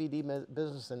do a DVD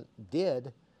business and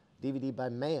did DVD by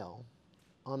mail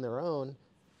on their own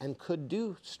and could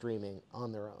do streaming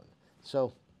on their own?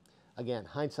 So again,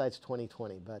 hindsight's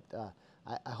 20/20, but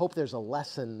I hope there's a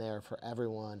lesson there for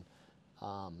everyone,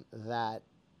 that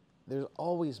there's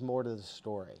always more to the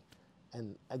story.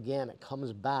 And again, it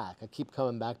comes back. I keep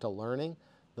coming back to learning.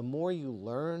 The more you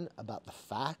learn about the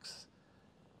facts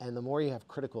and the more you have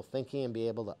critical thinking and be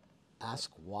able to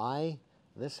ask why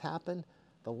this happened,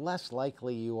 the less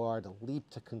likely you are to leap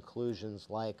to conclusions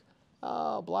like,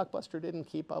 oh, Blockbuster didn't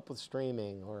keep up with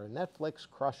streaming, or Netflix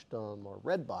crushed them, or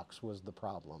Redbox was the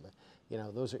problem.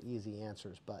 Those are easy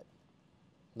answers, but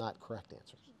not correct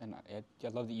answers. And I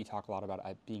love that you talk a lot about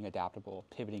being adaptable,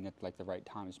 pivoting at the right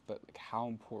times, but how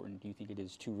important do you think it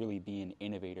is to really be an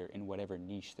innovator in whatever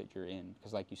niche that you're in?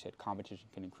 Because like you said, competition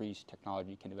can increase,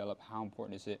 technology can develop. How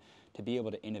important is it to be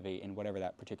able to innovate in whatever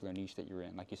that particular niche that you're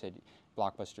in? Like you said,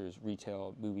 Blockbusters,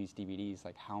 retail, movies, DVDs,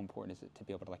 how important is it to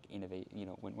be able to innovate,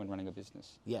 when running a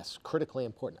business? Yes, critically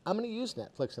important. I'm going to use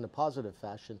Netflix in a positive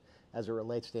fashion as it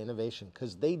relates to innovation,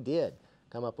 because they did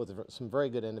come up with some very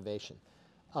good innovation.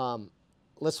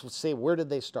 Let's say, where did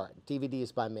they start?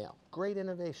 DVDs by mail. Great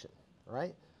innovation,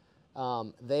 right?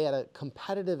 They had a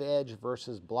competitive edge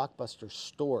versus Blockbuster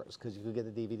stores because you could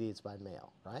get the DVDs by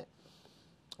mail, right?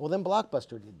 Well, then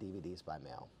Blockbuster did DVDs by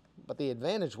mail. But the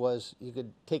advantage was you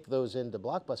could take those into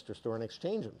Blockbuster store and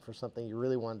exchange them for something you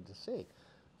really wanted to see.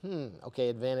 Okay,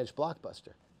 advantage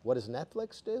Blockbuster. What does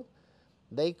Netflix do?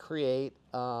 They create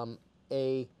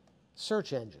a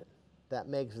search engine that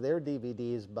makes their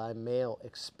DVDs by mail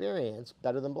experience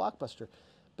better than Blockbuster.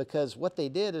 Because what they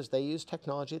did is they used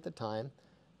technology at the time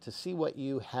to see what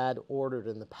you had ordered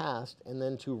in the past and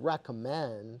then to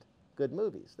recommend good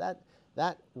movies.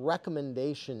 That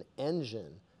recommendation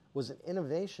engine was an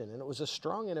innovation, and it was a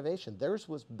strong innovation. Theirs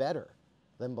was better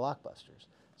than Blockbuster's.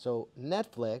 So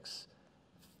Netflix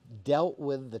dealt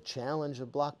with the challenge of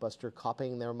Blockbuster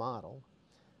copying their model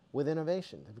with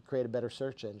innovation to create a better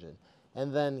search engine.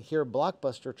 And then here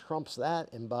Blockbuster trumps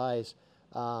that and buys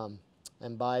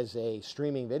a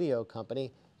streaming video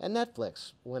company. And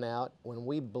Netflix went out when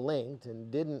we blinked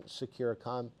and didn't secure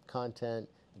content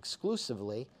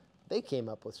exclusively. They came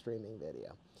up with streaming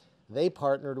video. They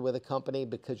partnered with a company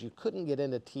because you couldn't get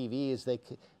into TVs.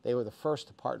 They were the first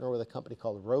to partner with a company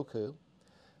called Roku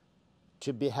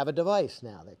to have a device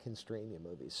now that can stream you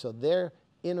movies. So their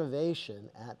innovation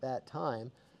at that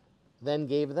time then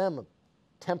gave them a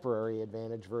temporary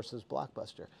advantage versus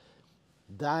Blockbuster.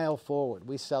 Dial forward.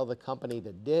 We sell the company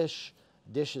to Dish.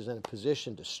 Dish is in a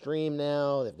position to stream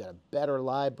now. They've got a better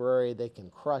library. They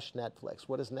can crush Netflix.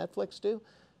 What does Netflix do?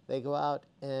 They go out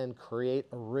and create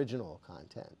original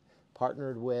content.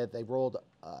 They rolled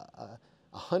a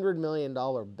 $100 million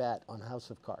bet on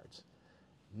House of Cards.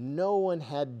 No one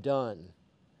had done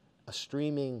a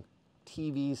streaming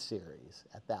TV series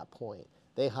at that point.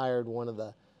 They hired one of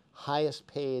the highest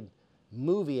paid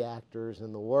movie actors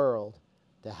in the world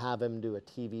to have him do a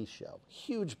TV show.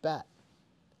 Huge bet.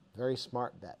 Very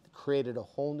smart bet. Created a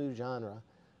whole new genre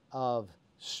of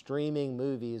streaming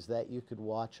movies that you could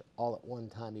watch all at one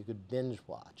time. You could binge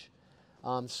watch.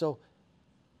 So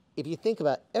if you think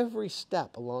about every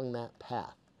step along that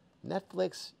path,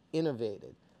 Netflix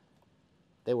innovated.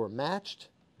 They were matched,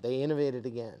 they innovated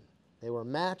again. They were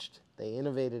matched, they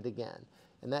innovated again.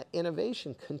 And that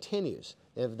innovation continues.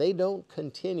 If they don't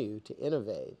continue to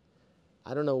innovate,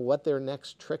 I don't know what their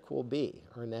next trick will be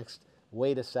or next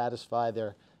way to satisfy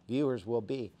their viewers will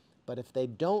be. But if they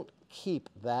don't keep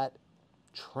that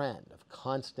trend of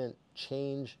constant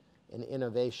change and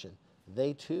innovation,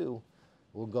 they too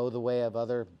will go the way of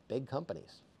other big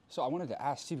companies. So I wanted to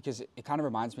ask too, because it kind of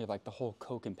reminds me of like the whole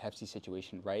Coke and Pepsi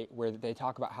situation, right? Where they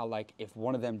talk about how like if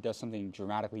one of them does something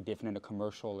dramatically different in a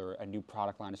commercial or a new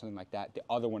product line or something like that, the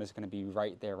other one is going to be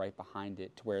right there, right behind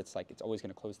it, to where it's like it's always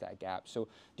going to close that gap. So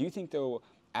do you think though,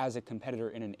 as a competitor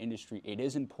in an industry, it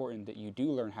is important that you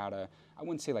do learn how to, I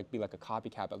wouldn't say like be like a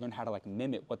copycat, but learn how to like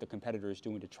mimic what the competitor is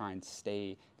doing to try and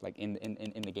stay like in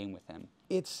the game with them?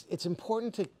 It's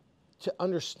important to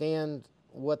understand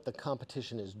what the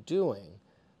competition is doing,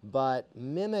 but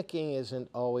mimicking isn't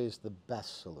always the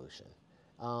best solution.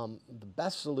 The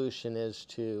best solution is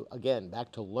to, again,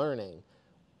 back to learning,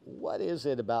 what is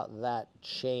it about that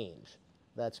change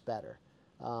that's better?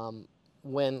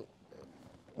 When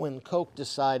Coke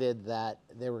decided that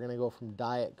they were going to go from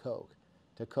Diet Coke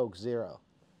to Coke Zero,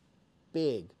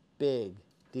 big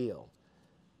deal.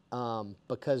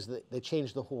 Because they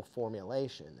changed the whole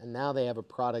formulation. And now they have a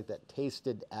product that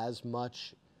tasted as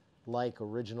much like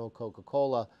original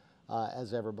Coca-Cola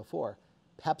as ever before.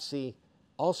 Pepsi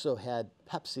also had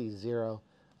Pepsi Zero,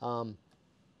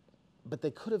 but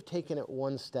they could have taken it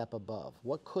one step above.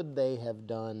 What could they have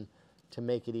done to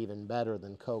make it even better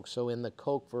than Coke? So in the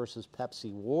Coke versus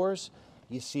Pepsi wars,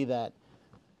 you see that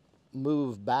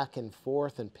move back and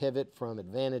forth and pivot from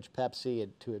advantage Pepsi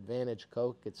to advantage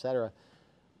Coke, etc.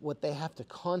 What they have to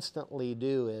constantly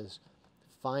do is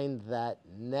find that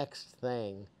next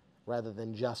thing rather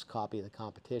than just copy the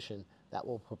competition that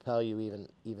will propel you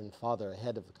even farther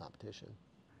ahead of the competition.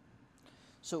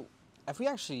 So if we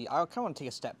actually, I kind of want to take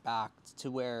a step back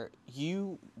to where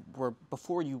you were,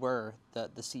 before you were the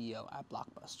CEO at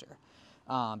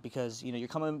Blockbuster. Because you're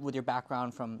coming with your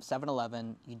background from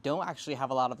 7-Eleven, you don't actually have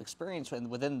a lot of experience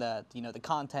within the the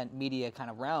content media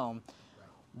kind of realm.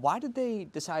 Why did they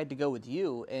decide to go with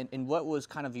you, and what was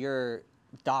kind of your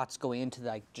thoughts going into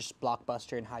like just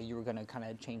Blockbuster and how you were going to kind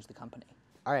of change the company?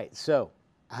 All right, so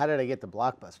how did I get to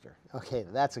Blockbuster? Okay,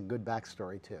 that's a good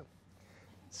backstory too.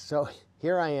 So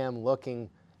here I am looking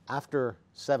after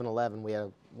 7-Eleven. We had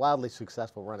a wildly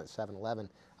successful run at 7-Eleven.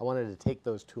 I wanted to take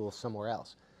those tools somewhere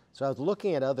else. So I was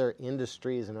looking at other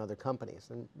industries and other companies,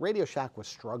 and Radio Shack was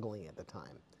struggling at the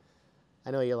time.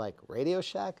 I know you're like, Radio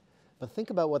Shack? But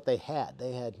think about what they had.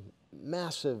 They had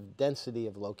massive density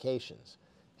of locations.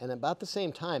 And about the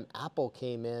same time, Apple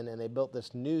came in and they built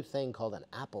this new thing called an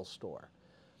Apple Store.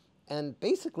 And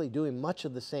basically doing much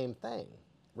of the same thing.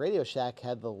 Radio Shack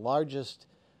had the largest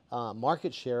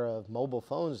market share of mobile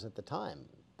phones at the time.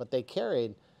 But they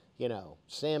carried,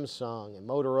 Samsung and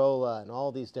Motorola and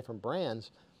all these different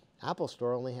brands. Apple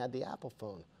Store only had the Apple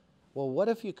phone. Well, what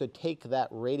if you could take that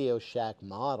Radio Shack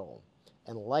model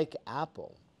and, like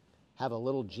Apple, have a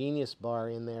little Genius bar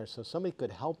in there so somebody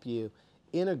could help you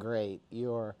integrate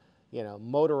your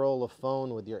Motorola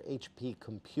phone with your HP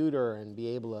computer and be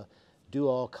able to do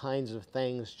all kinds of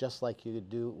things just like you could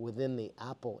do within the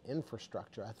Apple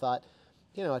infrastructure. I thought,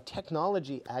 a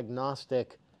technology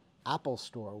agnostic Apple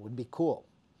Store would be cool.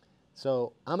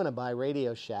 So I'm going to buy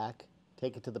Radio Shack,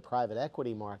 take it to the private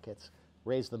equity markets,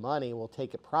 raise the money, we'll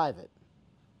take it private,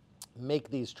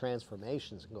 make these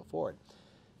transformations and go forward.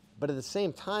 But at the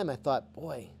same time, I thought,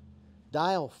 boy,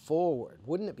 dial forward.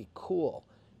 Wouldn't it be cool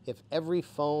if every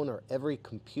phone or every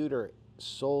computer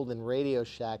sold in Radio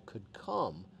Shack could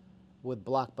come with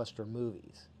Blockbuster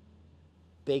movies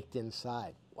baked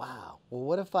inside? Wow. Well,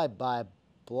 what if I buy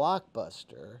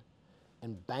Blockbuster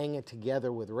and bang it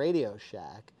together with Radio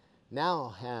Shack? Now I'll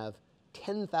have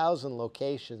 10,000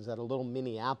 locations that are little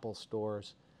mini Apple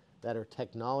stores that are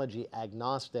technology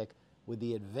agnostic, with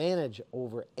the advantage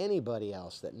over anybody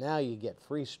else that now you get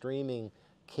free streaming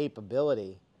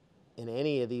capability in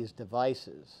any of these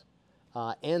devices,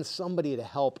 and somebody to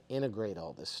help integrate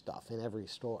all this stuff in every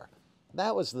store.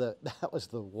 That was the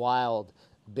wild,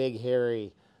 big,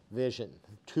 hairy vision.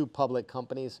 Two public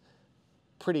companies,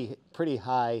 pretty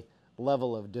high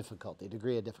level of difficulty,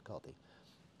 degree of difficulty.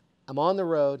 I'm on the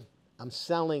road. I'm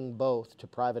selling both to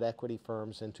private equity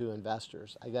firms and to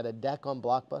investors. I got a deck on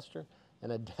Blockbuster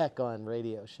and a deck on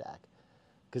Radio Shack.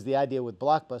 Because the idea with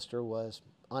Blockbuster was,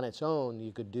 on its own,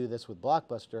 you could do this with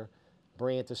Blockbuster,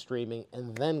 bring it to streaming,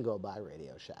 and then go buy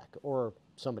Radio Shack or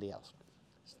somebody else.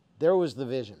 There was the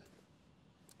vision.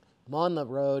 I'm on the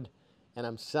road, and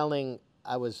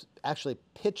I was actually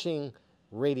pitching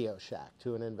Radio Shack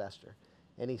to an investor.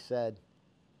 And he said,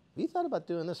 have you thought about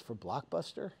doing this for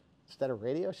Blockbuster instead of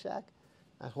Radio Shack?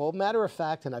 I said, well, matter of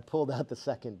fact, and I pulled out the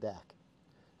second deck.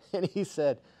 And he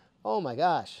said, oh my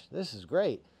gosh, this is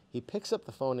great. He picks up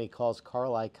the phone and he calls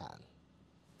Carl Icahn.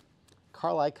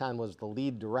 Carl Icahn was the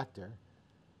lead director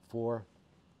for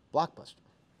Blockbuster.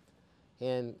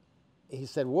 And he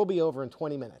said, we'll be over in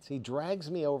 20 minutes. He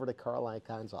drags me over to Carl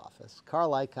Icahn's office.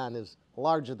 Carl Icahn is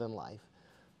larger than life.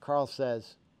 Carl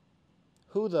says,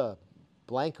 who the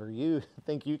blank are you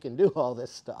think you can do all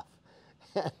this stuff?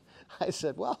 And I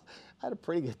said, well, I had a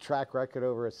pretty good track record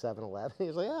over at 7-Eleven.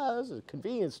 He's like, this is a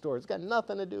convenience store. It's got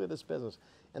nothing to do with this business.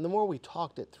 And the more we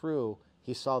talked it through,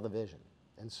 he saw the vision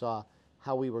and saw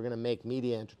how we were going to make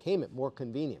media entertainment more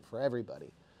convenient for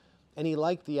everybody. And he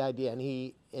liked the idea, and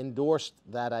he endorsed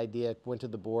that idea, went to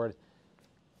the board.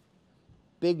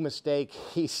 Big mistake,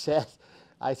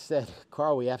 I said,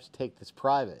 Carl, we have to take this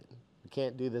private. We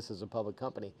can't do this as a public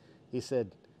company. He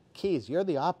said, Keys, you're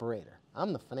the operator.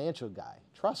 I'm the financial guy.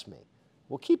 Trust me.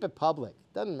 We'll keep it public.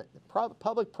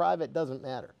 Public-private doesn't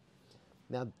matter.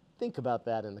 Now, think about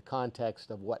that in the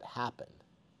context of what happened.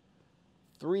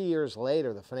 3 years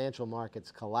later, the financial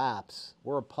markets collapse.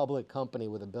 We're a public company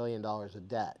with $1 billion of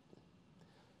debt.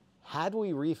 Had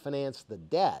we refinanced the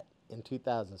debt in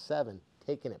 2007,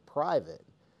 taken it private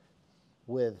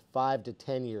with 5 to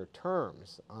 10 year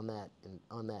terms on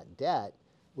that debt,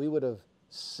 we would have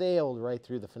sailed right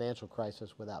through the financial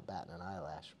crisis without batting an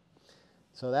eyelash.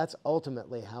 So that's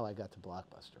ultimately how I got to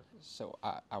Blockbuster. So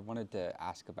I wanted to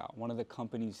ask about one of the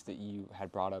companies that you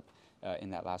had brought up in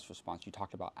that last response. You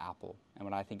talked about Apple. And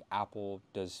what I think Apple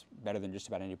does better than just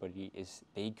about anybody is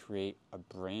they create a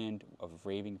brand of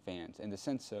raving fans in the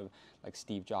sense of, like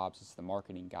Steve Jobs is the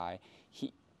marketing guy.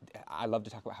 I love to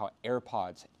talk about how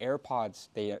AirPods,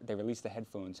 they released the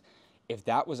headphones. If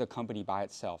that was a company by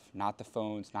itself, not the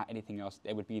phones, not anything else,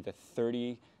 it would be the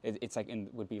 30.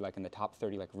 Would be like in the top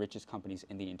 30 like richest companies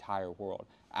in the entire world.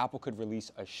 Apple could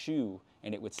release a shoe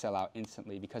and it would sell out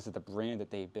instantly because of the brand that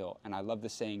they built. And I love the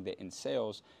saying that in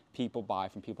sales, people buy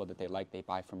from people that they like. They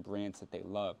buy from brands that they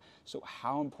love. So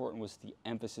how important was the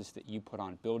emphasis that you put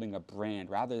on building a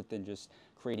brand rather than just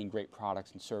creating great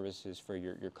products and services for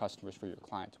your customers, for your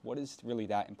clients? What is really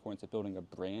that importance of building a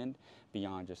brand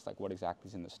beyond just like what exactly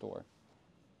is in the store?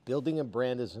 Building a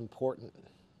brand is important,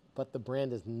 but the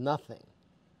brand is nothing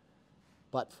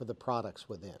but for the products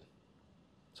within.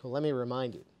 So let me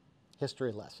remind you,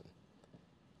 history lesson.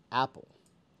 Apple.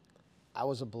 I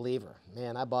was a believer.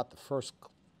 Man, I bought the first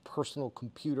personal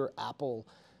computer, Apple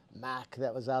Mac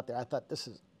that was out there. I thought this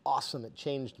is awesome. It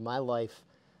changed my life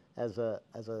as a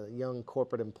young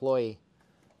corporate employee.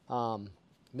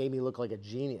 Made me look like a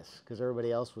genius because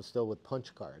everybody else was still with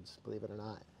punch cards, believe it or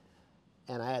not.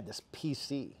 And I had this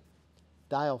PC,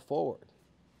 dial forward.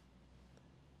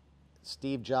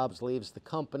 Steve Jobs leaves the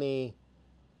company.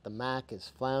 The Mac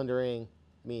is floundering.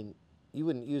 I mean, you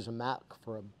wouldn't use a Mac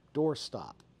for a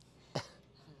doorstop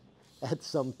at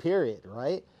some period,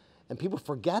 right? And people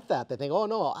forget that. They think, oh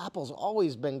no, Apple's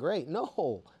always been great.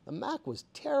 No, the Mac was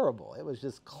terrible. It was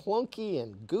just clunky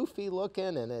and goofy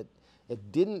looking, and it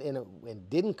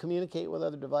didn't communicate with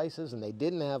other devices, and they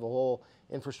didn't have a whole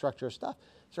infrastructure of stuff.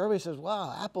 So everybody says,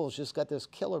 wow, Apple's just got this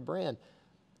killer brand.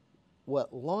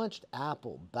 What launched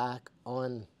Apple back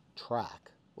on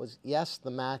track was, yes,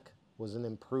 the Mac was an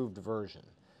improved version.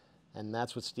 And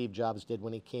that's what Steve Jobs did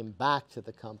when he came back to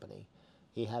the company.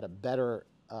 He had a better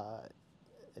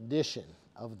edition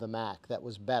of the Mac that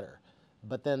was better.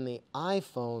 But then the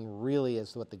iPhone really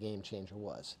is what the game changer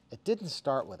was. It didn't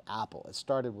start with Apple. It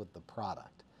started with the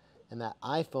product. And that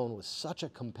iPhone was such a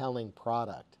compelling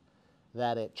product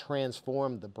that it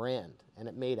transformed the brand, and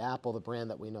it made Apple the brand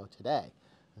that we know today.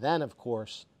 Then, of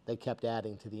course, they kept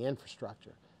adding to the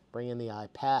infrastructure. Bring in the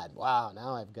iPad. Wow,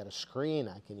 now I've got a screen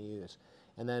I can use.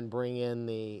 And then bring in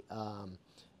the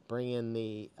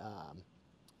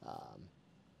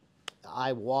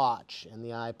iWatch and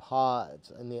the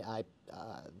iPods and the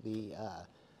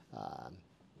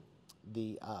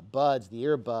buds, the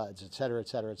earbuds, et cetera, et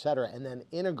cetera, et cetera, and then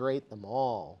integrate them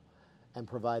all and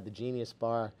provide the Genius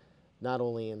Bar not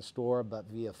only in store but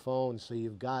via phone, so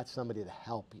you've got somebody to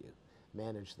help you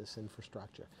manage this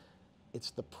infrastructure.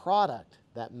 It's the product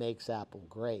that makes Apple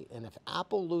great. And if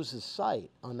Apple loses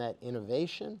sight on that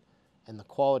innovation and the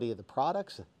quality of the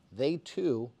products, they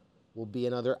too will be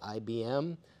another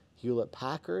IBM,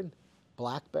 Hewlett-Packard,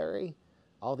 BlackBerry,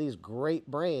 all these great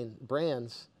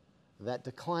brands that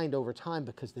declined over time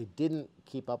because they didn't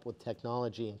keep up with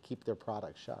technology and keep their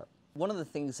products sharp. One of the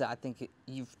things that I think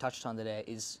you've touched on today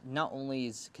is not only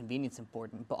is convenience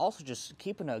important, but also just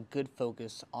keeping a good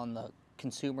focus on the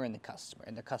consumer and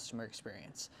the customer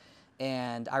experience.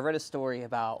 And I read a story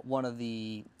about one of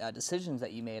the decisions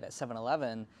that you made at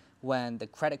 7-Eleven when the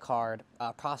credit card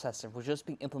processor was just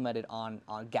being implemented on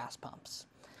gas pumps.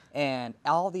 And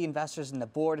all the investors in the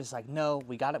board is like, no,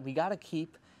 we got to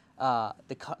keep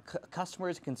the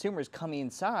customers, consumers coming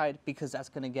inside, because that's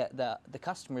going to get the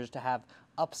customers to have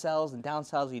upsells and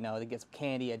downsells. You know, they get some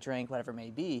candy, a drink, whatever it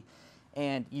may be.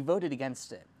 And you voted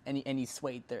against it, and you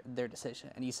swayed their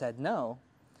decision. And you said, no,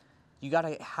 you got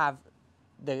to have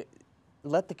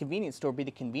let the convenience store be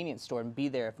the convenience store and be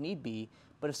there if need be.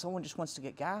 But if someone just wants to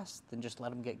get gas, then just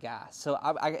let them get gas. So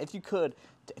if you could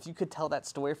tell that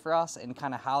story for us and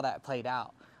kind of how that played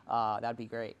out, that'd be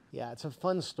great. Yeah, it's a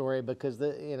fun story because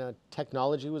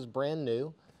technology was brand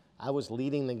new. I was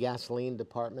leading the gasoline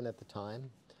department at the time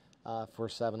for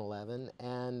 7-Eleven,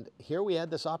 and here we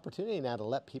had this opportunity now to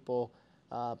let people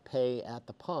pay at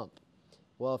the pump.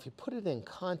 Well, if you put it in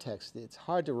context, it's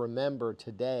hard to remember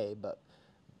today, but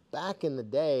back in the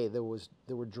day there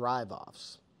were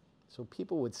drive-offs. So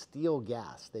people would steal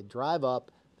gas. They'd drive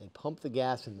up, they'd pump the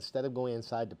gas, and instead of going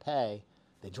inside to pay,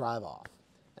 they drive off.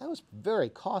 That was very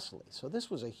costly. So this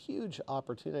was a huge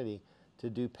opportunity to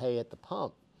do pay at the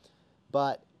pump.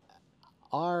 But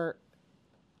our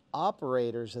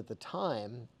operators at the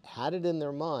time had it in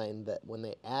their mind that when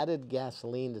they added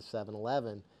gasoline to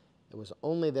 7-Eleven, it was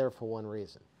only there for one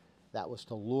reason. That was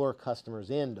to lure customers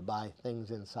in to buy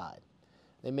things inside.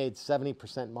 They made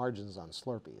 70% margins on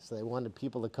Slurpees. So they wanted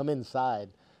people to come inside.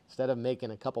 Instead of making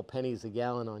a couple pennies a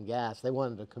gallon on gas, they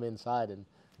wanted to come inside and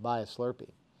buy a Slurpee.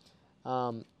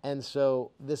 And so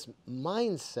this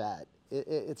mindset,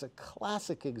 it's a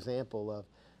classic example of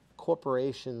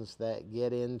corporations that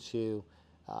get into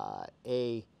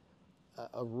a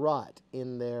rut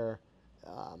in their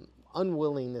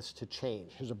unwillingness to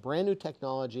change. Here's a brand new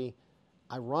technology,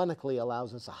 ironically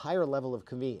allows us a higher level of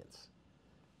convenience.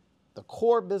 The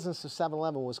core business of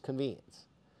 7-Eleven was convenience,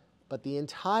 but the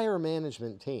entire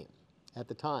management team at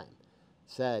the time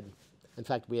said, in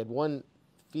fact, we had one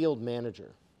field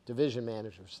manager, division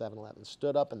manager for 7-Eleven,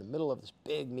 stood up in the middle of this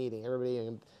big meeting.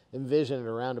 Everybody envisioned it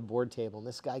around a board table, and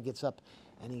this guy gets up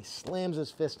and he slams his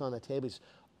fist on the table. He's,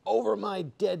 over my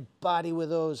dead body with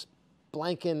those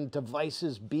blanking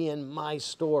devices be in my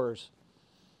stores.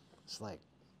 It's like,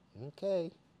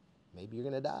 okay, maybe you're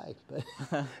going to die.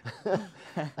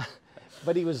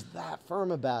 But he was that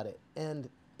firm about it. And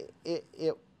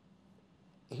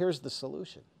here's the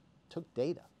solution. Took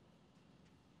data.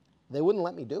 They wouldn't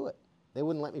let me do it. They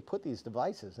wouldn't let me put these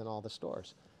devices in all the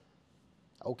stores.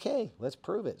 Okay, let's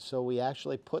prove it. So we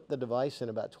actually put the device in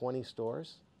about 20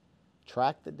 stores,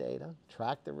 tracked the data,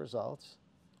 tracked the results,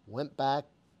 went back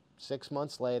 6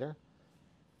 months later.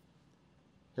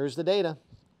 Here's the data.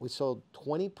 We sold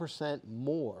 20%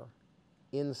 more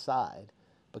inside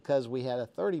because we had a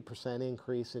 30%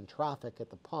 increase in traffic at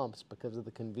the pumps because of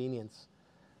the convenience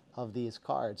of these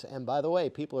cards. And by the way,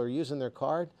 people are using their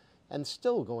card and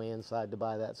still going inside to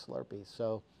buy that Slurpee.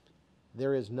 So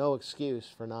there is no excuse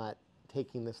for not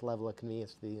taking this level of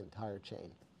convenience to the entire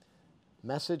chain.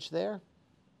 Message there,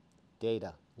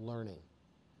 data, learning.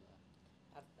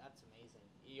 That's amazing.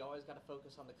 You always got to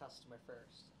focus on the customer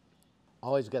first.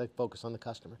 Always got to focus on the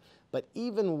customer. But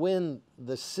even when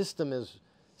the system is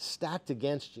stacked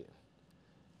against you,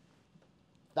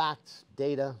 facts,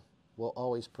 data will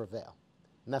always prevail.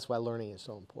 And that's why learning is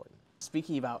so important.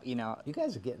 Speaking about, you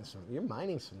guys are getting you're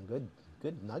mining some good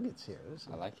nuggets here.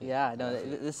 I like it. Yeah, no,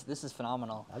 this is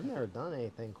phenomenal. I've never done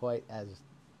anything quite as,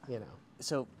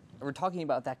 So we're talking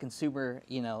about that consumer,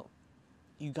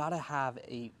 you got to have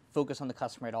a focus on the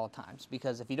customer at all times,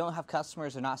 because if you don't have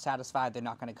customers, they're not satisfied, they're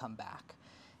not going to come back.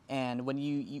 And when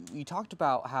you talked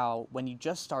about how when you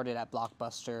just started at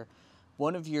Blockbuster,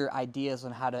 one of your ideas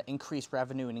on how to increase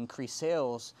revenue and increase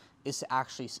sales is to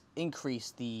actually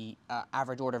increase the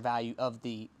average order value of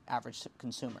the average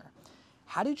consumer.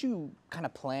 How did you kind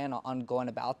of plan on going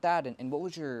about that, and what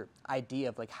was your idea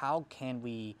of how can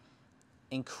we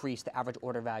increase the average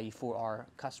order value for our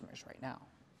customers right now?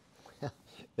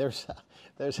 There's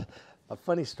a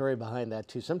funny story behind that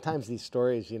too. Sometimes these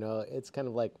stories, it's kind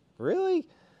of like, really?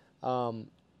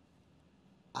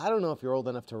 I don't know if you're old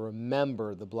enough to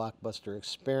remember the Blockbuster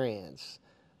experience.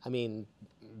 I mean,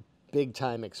 big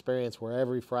time experience where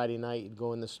every Friday night you'd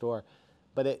go in the store.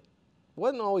 But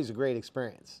wasn't always a great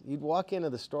experience. You'd walk into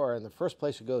the store, and the first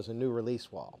place you go is a new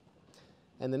release wall.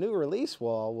 And the new release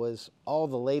wall was all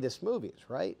the latest movies,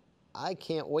 right? I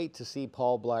can't wait to see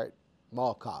Paul Blart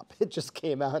Mall Cop. It just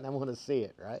came out, and I want to see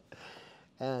it, right?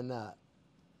 And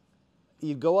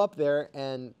you'd go up there,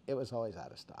 and it was always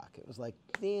out of stock. It was like,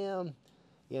 damn,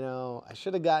 I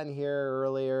should have gotten here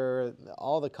earlier.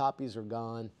 All the copies are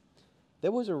gone.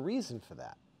 There was a reason for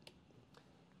that.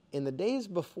 In the days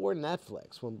before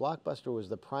Netflix, when Blockbuster was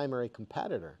the primary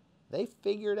competitor, they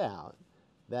figured out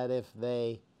that if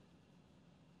they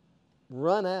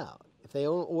run out, if they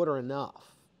don't order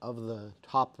enough of the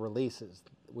top releases,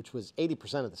 which was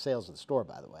 80% of the sales of the store,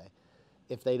 by the way,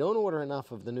 if they don't order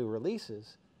enough of the new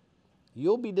releases,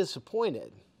 you'll be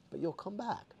disappointed, but you'll come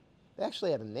back. They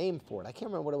actually had a name for it. I can't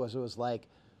remember what it was. It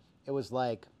was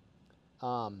like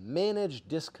managed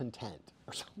discontent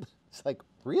or something. It's like,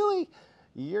 really?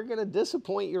 You're going to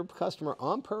disappoint your customer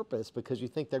on purpose because you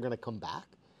think they're going to come back?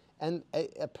 And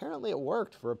apparently it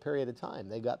worked for a period of time.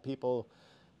 They got people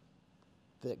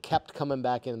that kept coming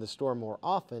back into the store more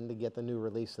often to get the new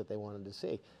release that they wanted to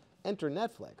see. Enter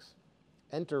Netflix,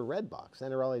 enter Redbox,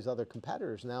 enter all these other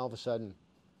competitors. Now all of a sudden,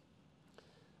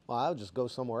 well, I'll just go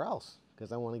somewhere else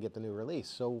because I want to get the new release.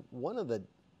 So one of the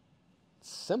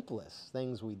simplest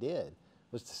things we did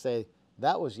was to say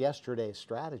that was yesterday's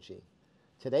strategy.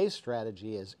 Today's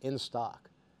strategy is in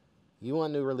stock. You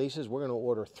want new releases? We're going to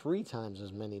order 3 times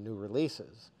as many new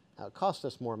releases. Now, it cost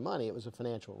us more money. It was a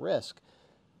financial risk,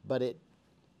 but it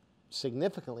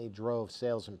significantly drove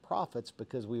sales and profits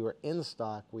because we were in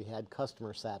stock. We had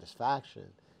customer satisfaction.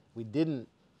 We didn't,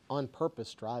 on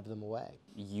purpose, drive them away.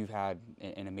 You've had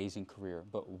an amazing career,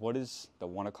 but what is the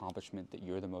one accomplishment that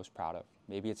you're the most proud of?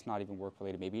 Maybe it's not even work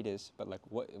related, maybe it is, but like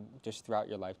what, just throughout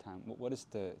your lifetime, what is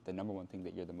the number one thing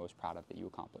that you're the most proud of that you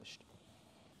accomplished?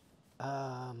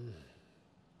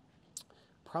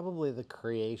 Probably the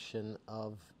creation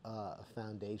of a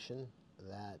foundation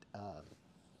that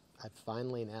I've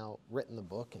finally now written the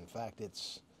book. In fact,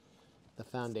 the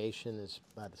foundation is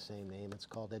by the same name. It's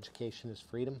called Education is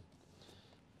Freedom.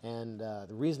 And the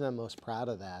reason I'm most proud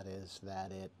of that is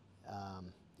that it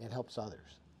helps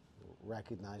others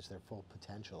recognize their full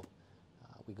potential.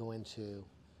 We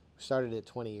started it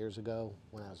 20 years ago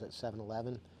when I was at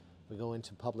 7-Eleven. We go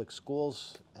into public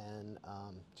schools and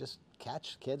just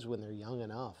catch kids when they're young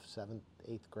enough, 7th,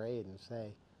 8th grade, and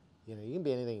say, you can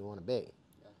be anything you want to be.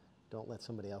 Yeah. Don't let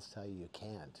somebody else tell you you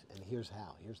can't. And here's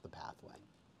how. Here's the pathway.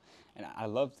 And I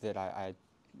love that I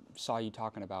saw you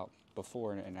talking about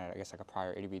before, and I guess like a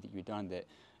prior interview that you'd done, that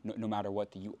no matter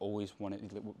what, that you always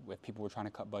wanted, if people were trying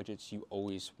to cut budgets, you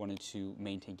always wanted to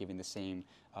maintain giving the same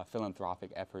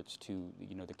philanthropic efforts to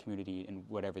the community and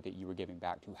whatever that you were giving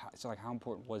back to. So like, how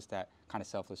important was that kind of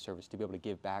selfless service to be able to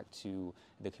give back to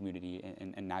the community,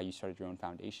 and now you started your own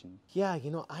foundation? Yeah,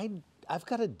 I've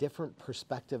got a different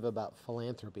perspective about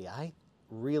philanthropy. I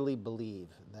really believe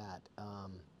that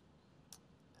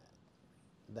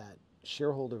that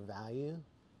shareholder value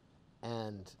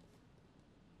and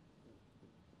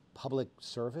public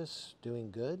service,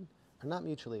 doing good, are not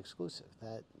mutually exclusive.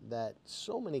 That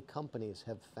so many companies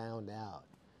have found out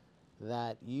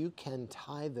that you can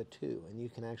tie the two and you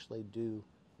can actually do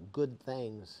good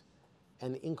things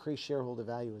and increase shareholder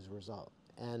value as a result.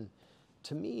 And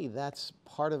to me, that's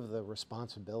part of the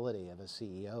responsibility of a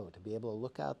CEO, to be able to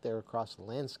look out there across the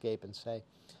landscape and say,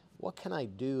 what can I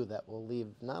do that will leave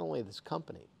not only this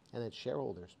company and its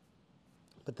shareholders,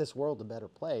 but this world a better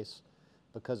place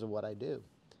because of what I do?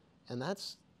 And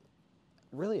that's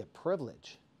really a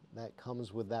privilege that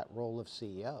comes with that role of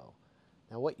CEO.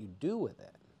 Now, what you do with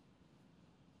it,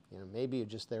 maybe you're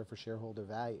just there for shareholder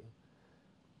value,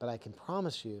 but I can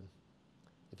promise you,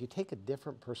 if you take a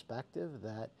different perspective,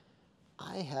 that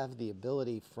I have the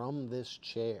ability from this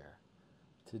chair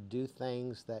to do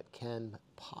things that can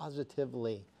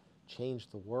positively change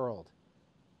the world,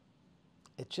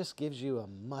 it just gives you a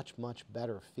much, much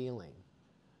better feeling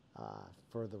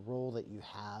for the role that you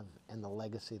have and the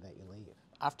legacy that you leave.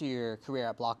 After your career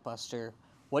at Blockbuster,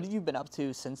 what have you been up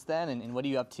to since then, and what are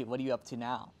you up to? What are you up to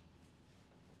now?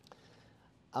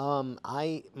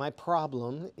 My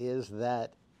problem is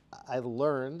that I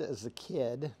learned as a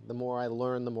kid, the more I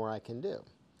learn, the more I can do.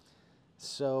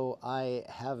 So I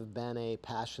have been a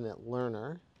passionate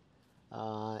learner,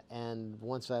 and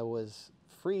once I was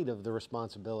freed of the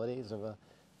responsibilities of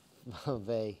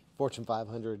a Fortune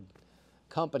 500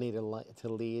 company to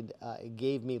lead, it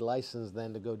gave me license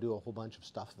then to go do a whole bunch of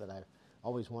stuff that I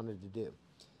always wanted to do.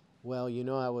 Well,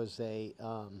 I was a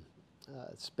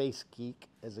space geek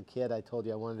as a kid. I told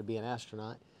you I wanted to be an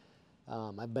astronaut.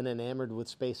 I've been enamored with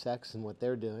SpaceX and what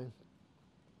they're doing.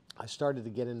 I started to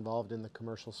get involved in the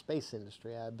commercial space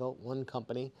industry. I built one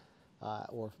company,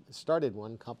 or started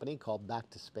one company called Back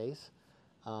to Space,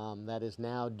 that is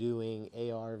now doing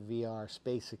AR, VR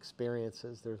space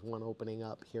experiences. There's one opening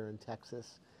up here in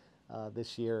Texas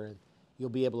this year, and you'll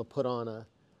be able to put on a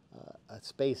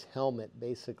space helmet,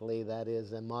 basically, that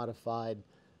is a modified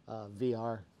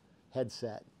VR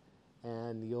headset.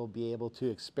 And you'll be able to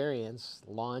experience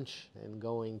launch and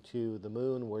going to the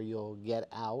moon, where you'll get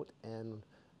out and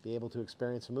be able to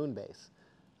experience a moon base.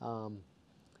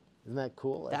 Isn't that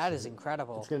cool? That is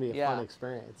incredible. It's going to be a fun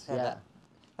experience. Yeah.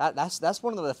 That's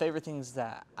one of the favorite things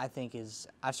that I think is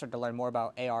I've started to learn more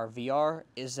about AR VR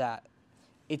is that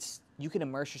you can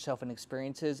immerse yourself in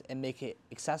experiences and make it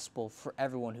accessible for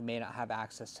everyone who may not have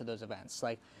access to those events.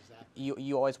 Like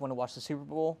you always want to watch the Super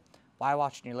Bowl. Why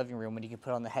watch it in your living room when you can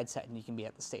put on the headset and you can be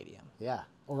at the stadium? Yeah,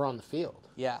 or on the field.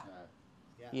 Yeah.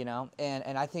 You know,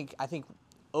 and I think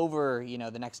over, you know,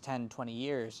 the next 10, 20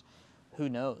 years, who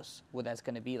knows what that's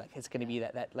going to be like. It's going to be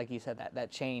that, like you said, that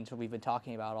change that we've been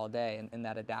talking about all day, and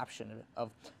that adaptation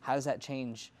of how does that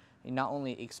change not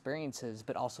only experiences,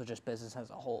 but also just business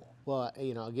as a whole. Well,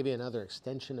 you know, I'll give you another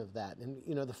extension of that. And,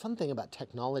 you know, the fun thing about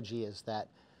technology is that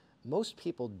most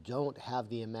people don't have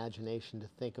the imagination to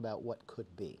think about what could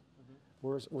be.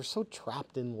 We're so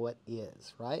trapped in what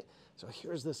is, right? So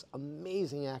here's this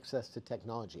amazing access to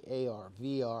technology, AR,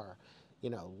 VR,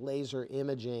 you know, laser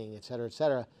imaging, et cetera, et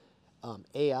cetera.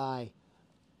 AI.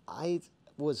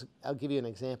 I'll give you an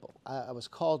example. I was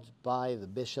called by the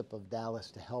Bishop of Dallas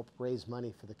to help raise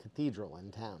money for the cathedral in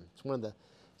town.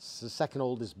 It's the second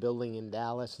oldest building in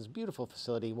Dallas. It's a beautiful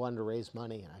facility. He wanted to raise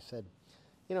money. And I said,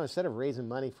 you know, instead of raising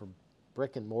money for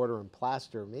brick and mortar and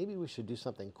plaster, maybe we should do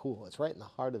something cool. It's right in the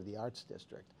heart of the arts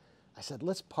district. I said,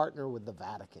 let's partner with the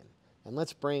Vatican, and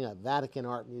let's bring a Vatican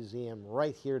art museum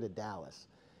right here to Dallas.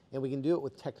 And we can do it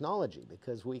with technology,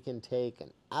 because we can take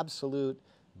an absolute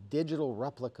digital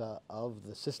replica of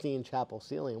the Sistine Chapel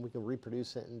ceiling, and we can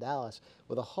reproduce it in Dallas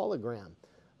with a hologram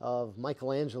of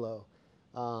Michelangelo.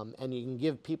 And you can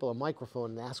give people a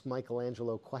microphone and ask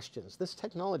Michelangelo questions. This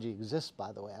technology exists,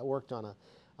 by the way. I worked on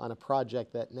a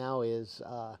project that now is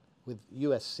with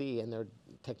USC and their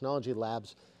technology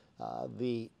labs.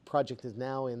 The project is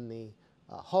now in the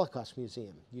Holocaust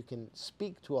Museum. You can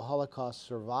speak to a Holocaust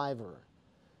survivor,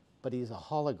 but he's a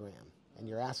hologram, and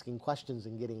you're asking questions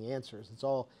and getting answers. It's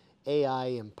all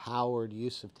AI-empowered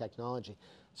use of technology.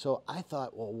 So I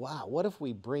thought, well, wow, what if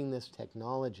we bring this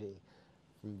technology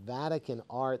from Vatican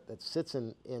art that sits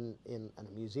in a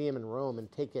museum in Rome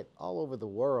and take it all over the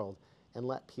world and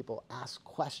let people ask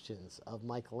questions of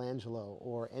Michelangelo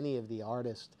or any of the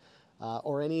artists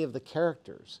or any of the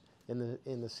characters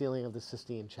in the ceiling of the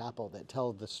Sistine Chapel that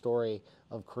tell the story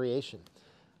of creation.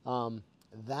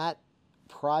 That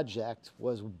project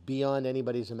was beyond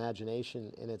anybody's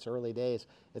imagination in its early days.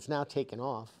 It's now taken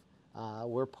off.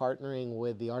 We're partnering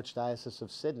with the Archdiocese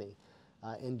of Sydney.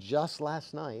 And just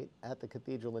last night at the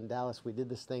cathedral in Dallas, we did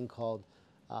this thing called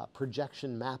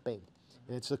projection mapping.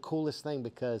 And it's the coolest thing,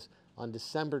 because on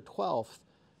December 12th,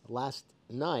 last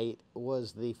night,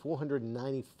 was the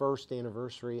 491st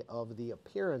anniversary of the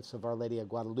appearance of Our Lady of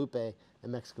Guadalupe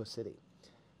in Mexico City.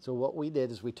 So what we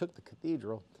did is we took the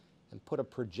cathedral and put a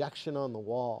projection on the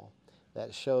wall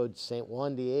that showed St.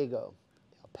 Juan Diego,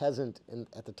 a peasant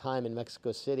at the time in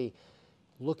Mexico City,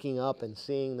 looking up and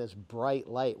seeing this bright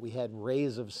light. We had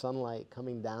rays of sunlight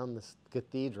coming down this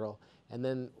cathedral, and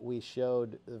then we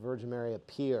showed the Virgin Mary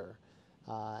appear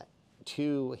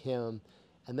to him,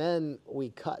 and then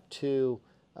we cut to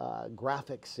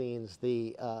graphic scenes,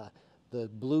 the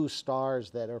blue stars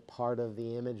that are part of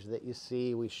the image that you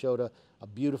see. We showed a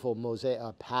beautiful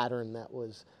mosaic pattern that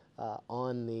was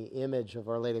on the image of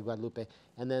Our Lady of Guadalupe,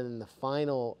 and then in the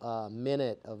final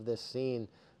minute of this scene,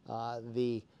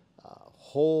 the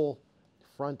whole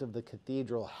front of the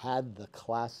cathedral had the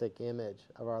classic image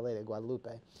of Our Lady of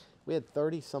Guadalupe. We had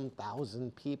 30-some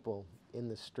thousand people in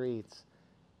the streets,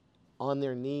 on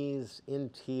their knees, in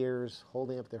tears,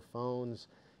 holding up their phones.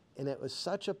 And it was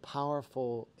such a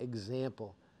powerful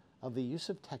example of the use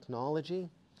of technology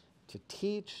to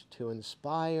teach, to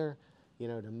inspire, you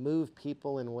know, to move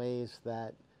people in ways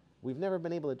that we've never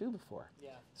been able to do before. Yeah.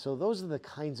 So those are the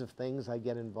kinds of things I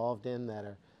get involved in that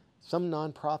are some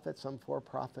nonprofit, some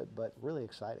for-profit, but really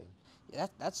exciting. Yeah,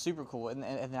 that's super cool. And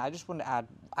I just wanted to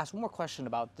ask one more question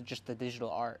about just the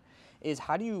digital art. Is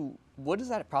what does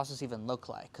that process even look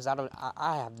like? Because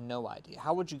I have no idea.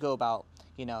 How would you go about,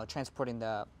 you know, transporting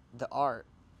the art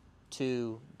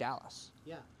to Dallas?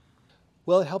 Yeah.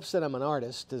 Well, it helps that I'm an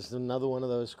artist. Is another one of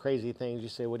those crazy things. You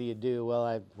say, what do you do? Well,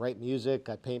 I write music,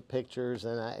 I paint pictures,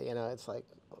 and it's like,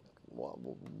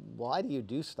 why do you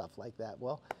do stuff like that?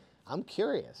 Well, I'm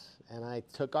curious, and I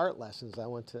took art lessons. I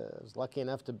was lucky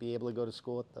enough to be able to go to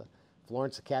school at the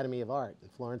Florence Academy of Art in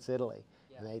Florence, Italy.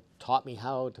 Yeah. And they taught me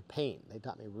how to paint. They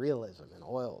taught me realism and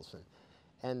oils.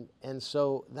 And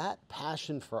so that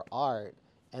passion for art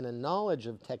and a knowledge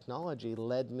of technology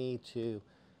led me to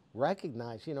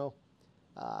recognize,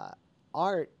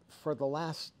 art for the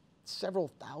last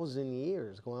several thousand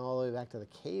years, going all the way back to the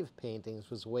cave paintings,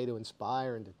 was a way to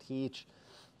inspire and to teach.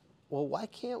 Well, why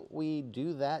can't we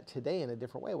do that today in a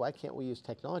different way? Why can't we use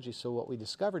technology? So what we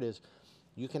discovered is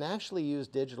you can actually use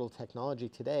digital technology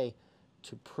today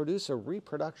to produce a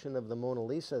reproduction of the Mona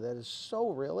Lisa that is so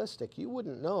realistic you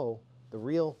wouldn't know the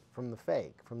real from the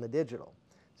fake, from the digital,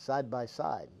 side by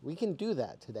side. We can do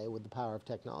that today with the power of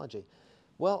technology.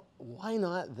 Well, why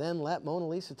not then let Mona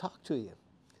Lisa talk to you?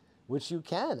 Which you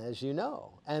can, as you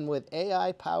know. And with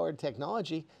AI-powered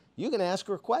technology, you can ask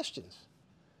her questions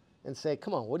and say,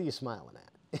 come on, what are you smiling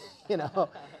at?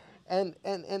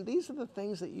 And these are the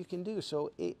things that you can do.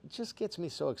 So it just gets me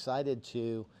so excited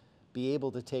to be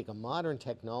able to take a modern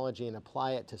technology and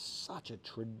apply it to such a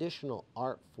traditional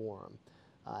art form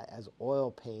as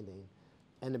oil painting,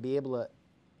 and to be able to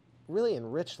really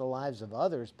enrich the lives of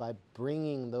others by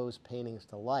bringing those paintings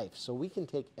to life. So we can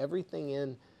take everything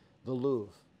in the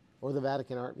Louvre or the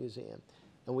Vatican Art Museum,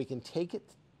 and we can take it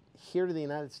here to the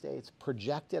United States,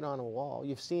 project it on a wall.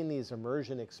 You've seen these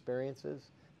immersion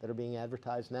experiences that are being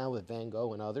advertised now with Van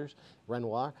Gogh and others,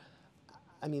 Renoir.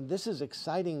 I mean, this is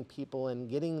exciting people and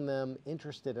getting them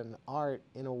interested in art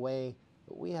in a way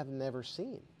that we have never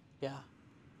seen. Yeah,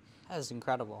 that is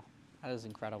incredible. That is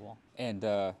incredible. And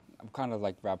I'm kind of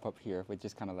like wrap up here with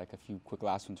just kind of like a few quick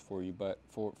last ones for you. But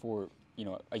for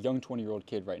a young 20-year-old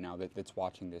kid right now that's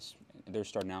watching this, they're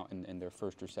starting out in their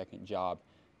first or second job.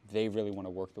 They really want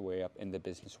to work their way up in the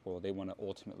business world. They want to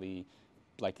ultimately,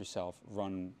 like yourself,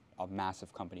 run a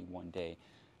massive company one day.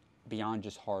 Beyond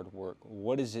just hard work,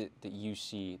 what is it that you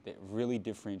see that really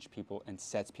differentiates people and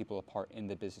sets people apart in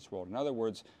the business world? In other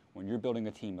words, when you're building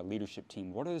a team, a leadership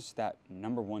team, what is that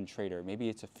number one trait, or maybe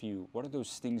it's a few, what are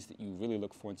those things that you really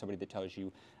look for in somebody that tells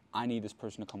you, I need this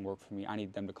person to come work for me, I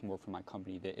need them to come work for my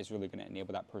company, that is really going to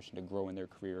enable that person to grow in their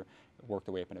career, work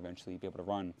their way up, and eventually be able to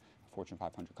run a Fortune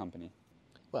 500 company?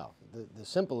 Well, the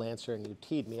simple answer, and you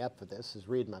teed me up for this, is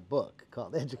read my book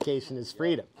called Education is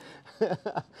Freedom.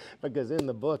 Because in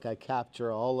the book, I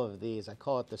capture all of these. I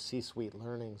call it the C-suite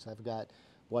learnings. I've got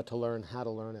what to learn, how to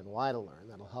learn, and why to learn.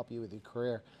 That'll help you with your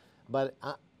career. But,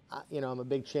 I'm a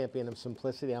big champion of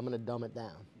simplicity. I'm going to dumb it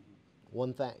down.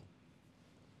 One thing.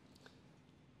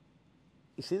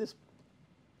 You see this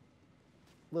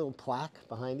little plaque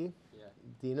behind you? Yeah.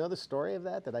 Do you know the story of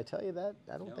that? Did I tell you that?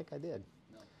 I don't think I did.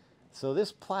 So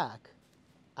this plaque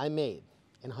I made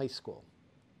in high school.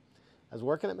 I was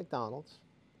working at McDonald's,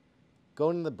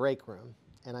 going to the break room,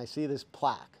 and I see this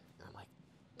plaque. And I'm like,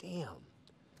 damn,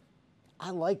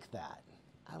 I like that.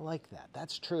 I like that.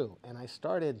 That's true. And I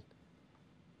started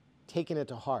taking it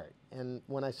to heart. And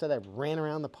when I said I ran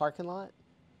around the parking lot,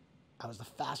 I was the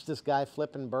fastest guy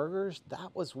flipping burgers.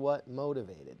 That was what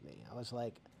motivated me. I was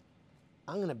like,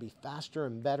 I'm going to be faster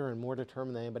and better and more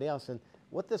determined than anybody else. And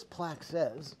what this plaque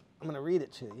says, I'm going to read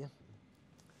it to you.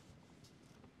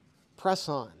 Press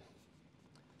on.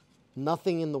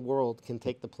 Nothing in the world can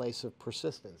take the place of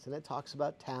persistence. And it talks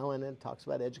about talent, and it talks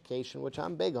about education, which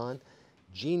I'm big on.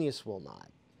 Genius will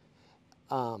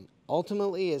not.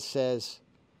 Ultimately, it says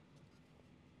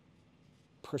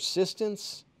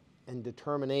persistence and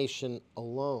determination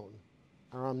alone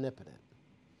are omnipotent.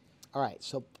 All right,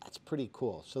 so that's pretty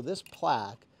cool. So this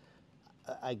plaque,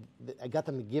 I got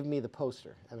them to give me the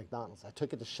poster at McDonald's. I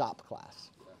took it to shop class.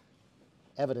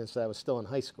 Evidence that I was still in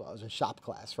high school. I was in shop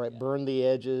class, right? Yeah. Burned the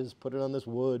edges, put it on this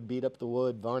wood, beat up the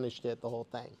wood, varnished it, the whole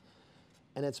thing.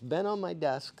 And it's been on my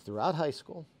desk throughout high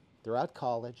school, throughout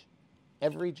college,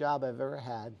 every job I've ever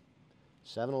had,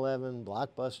 7-Eleven,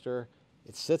 Blockbuster.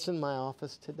 It sits in my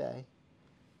office today,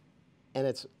 and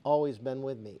it's always been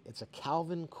with me. It's a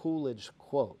Calvin Coolidge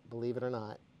quote, believe it or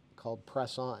not, called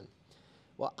Press On.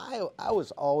 Well, I was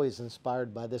always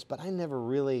inspired by this, but I never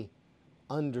really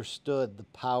understood the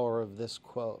power of this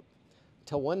quote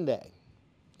until one day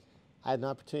I had an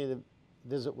opportunity to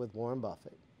visit with Warren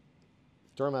Buffett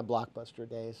during my Blockbuster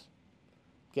days,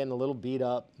 getting a little beat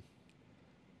up,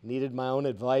 needed my own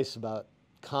advice about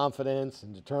confidence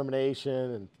and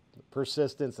determination and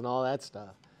persistence and all that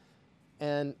stuff.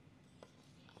 And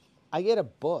I get a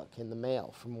book in the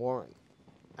mail from Warren.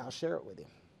 I'll share it with you.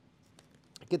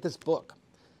 I get this book,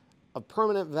 Of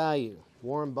Permanent Value,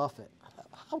 Warren Buffett. I thought,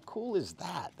 how cool is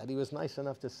that, that he was nice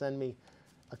enough to send me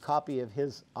a copy of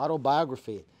his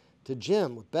autobiography to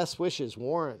Jim, with best wishes,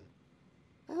 Warren.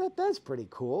 I thought, that's pretty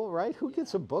cool, right? Who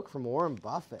gets a book from Warren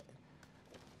Buffett?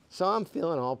 So I'm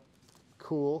feeling all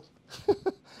cool.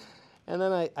 And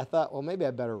then I thought, well, maybe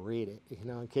I better read it. You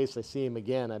know, in case I see him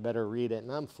again, I better read it.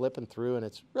 And I'm flipping through, and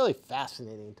it's really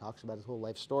fascinating. He talks about his whole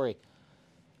life story.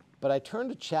 But I turned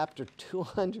to chapter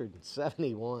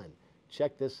 271.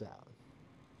 Check this out.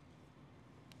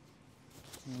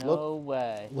 No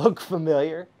way. Look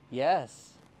familiar?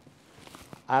 Yes.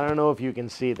 I don't know if you can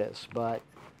see this, but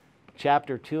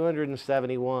chapter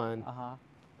 271,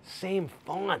 same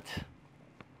font.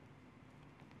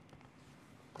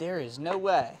 There is no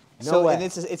way. No way. And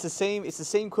it's the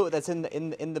same quote that's in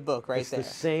the book right there. It's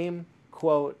the same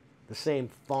quote, the same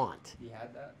font. He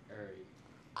had that, or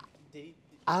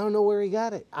I don't know where he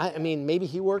got it. I mean, maybe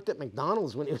he worked at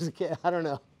McDonald's when he was a kid. I don't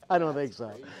know. I don't think so.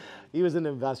 crazy. He was an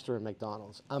investor in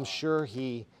McDonald's. I'm sure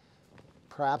he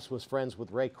perhaps was friends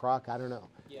with Ray Kroc. I don't know.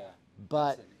 Yeah.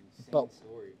 But, That's an insane but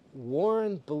story.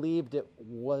 Warren believed it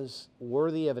was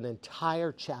worthy of an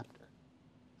entire chapter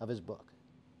of his book.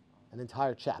 An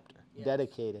entire chapter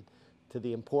dedicated to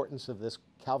the importance of this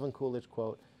Calvin Coolidge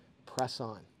quote, press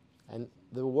on. And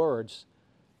the words,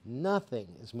 nothing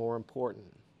is more important,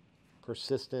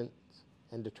 persistence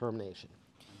and determination.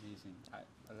 Amazing. I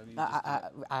love you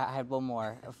just I had one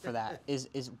more for that. Is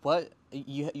what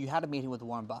you had a meeting with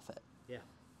Warren Buffett, Yeah.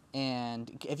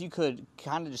 and if you could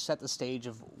kind of just set the stage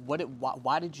of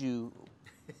why did you,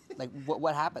 like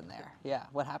what happened there? Yeah,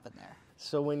 what happened there?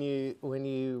 So when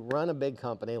you run a big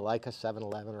company like a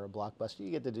 7-Eleven or a Blockbuster, you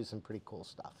get to do some pretty cool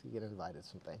stuff. You get invited to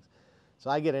some things.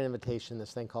 So I get an invitation to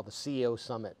this thing called the CEO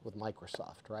Summit with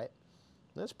Microsoft, right?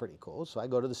 And that's pretty cool. So I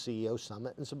go to the CEO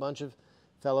Summit, and it's a bunch of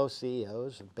fellow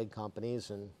CEOs of big companies,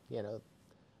 and you know,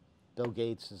 Bill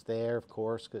Gates is there, of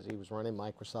course, because he was running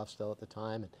Microsoft still at the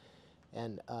time,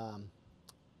 and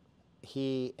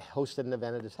he hosted an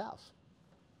event at his house.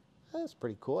 That's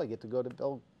pretty cool. I get to go to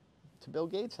Bill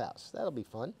Gates' house. That'll be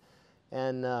fun.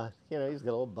 And, you know, he's got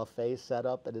a little buffet set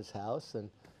up at his house. And,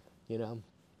 you know,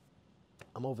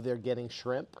 I'm over there getting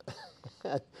shrimp.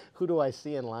 Who do I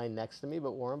see in line next to me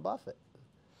but Warren Buffett?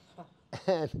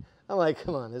 And I'm like,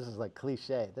 come on, this is like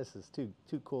cliche. This is too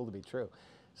cool to be true.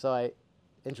 So I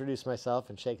introduce myself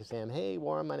and shake his hand. Hey,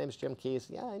 Warren, my name is Jim Keyes.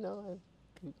 Yeah, I know.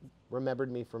 You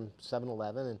remembered me from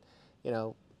 7-Eleven. And, you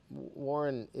know,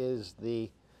 Warren is the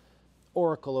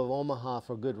Oracle of Omaha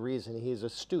for good reason. He's a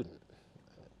student,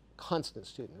 a constant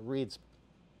student, reads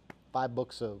 5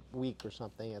 books a week or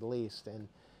something at least.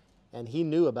 And he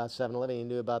knew about 7-Eleven. He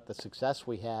knew about the success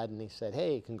we had. And he said,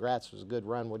 hey, congrats, it was a good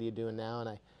run. What are you doing now? And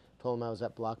I told him I was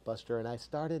at Blockbuster. And I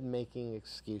started making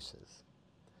excuses.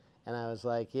 And I was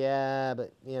like, yeah,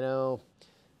 but, you know,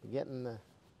 we're getting the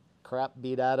crap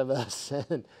beat out of us.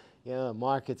 And, you know, the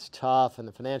market's tough. And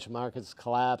the financial market's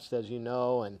collapsed, as you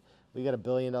know. And we got $1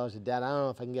 billion of debt. I don't know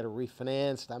if I can get it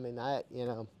refinanced. I mean, I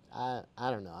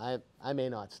don't know. I may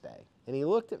not stay. And he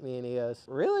looked at me and he goes,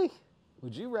 really?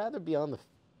 Would you rather be on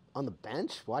the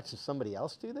bench watching somebody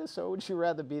else do this, or would you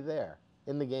rather be there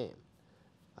in the game?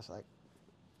 I was like,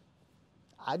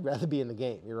 I'd rather be in the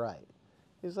game. You're right.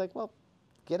 He's like, well,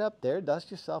 get up there,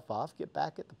 dust yourself off, get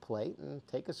back at the plate, and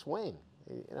take a swing.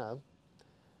 You know,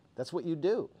 that's what you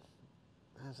do.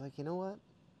 I was like, you know what?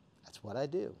 That's what I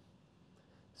do.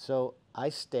 So I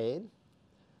stayed. It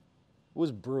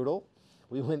was brutal.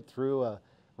 We went through a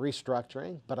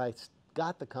restructuring, but I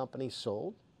got the company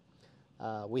sold.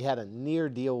 We had a near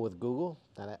deal with Google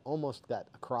that I almost got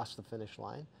across the finish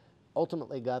line.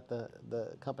 Ultimately got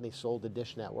the company sold to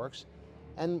Dish Networks.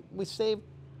 And we saved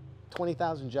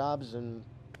 20,000 jobs, and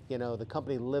you know, the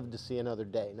company lived to see another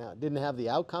day. Now, it didn't have the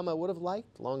outcome I would have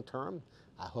liked long term.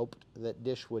 I hoped that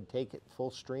Dish would take it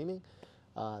full streaming.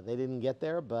 They didn't get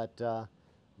there, but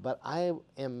I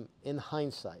am, in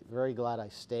hindsight, very glad I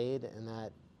stayed, and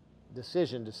that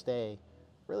decision to stay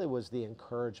really was the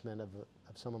encouragement of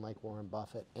someone like Warren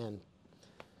Buffett. And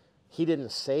he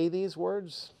didn't say these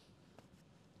words,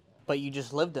 But you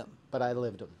just lived them. but I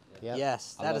lived them. Yep.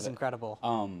 Yes, I that love is it. incredible.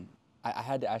 I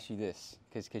had to ask you this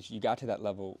because you got to that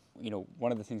level. You know,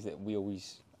 one of the things that we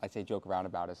always, I'd say, joke around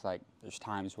about is like there's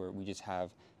times where we just have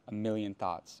a million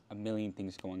thoughts, a million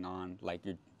things going on. Like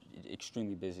you're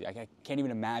extremely busy. I can't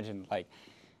even imagine, like,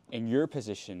 in your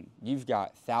position, you've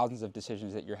got thousands of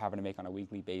decisions that you're having to make on a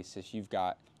weekly basis. You've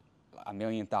got a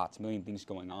million thoughts, a million things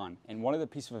going on. And one of the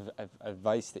pieces of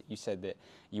advice that you said that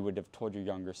you would have told your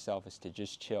younger self is to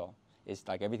just chill. It's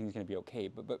like everything's going to be okay.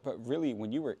 But really,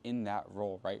 when you were in that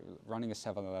role, right, running a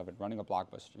 7-Eleven, running a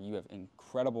Blockbuster, you have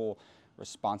incredible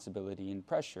responsibility and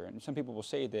pressure. And some people will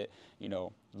say that, you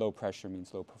know, low pressure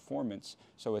means low performance.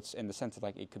 So it's in the sense of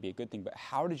like it could be a good thing. But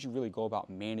how did you really go about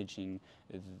managing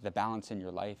the balance in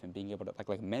your life and being able to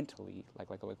like mentally, like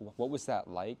what was that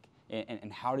like?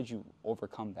 And how did you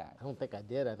overcome that? I don't think I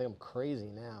did. I think I'm crazy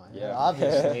now. Yeah.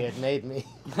 Obviously, it made me.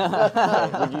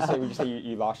 Would you say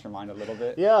you lost your mind a little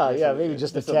bit? Yeah, maybe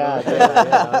just a tad.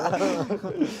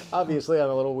 Yeah. Obviously, I'm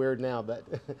a little weird now, but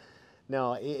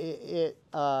no,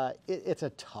 it's a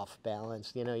tough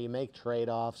balance. You know, you make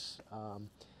trade-offs.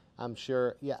 I'm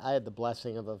sure. Yeah, I had the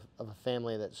blessing of a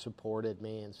family that supported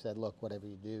me and said, "Look, whatever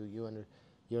you do,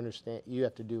 you understand. You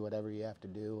have to do whatever you have to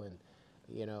do." And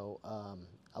you know,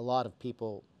 a lot of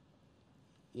people,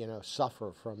 you know,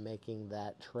 suffer from making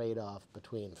that trade-off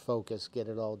between focus, get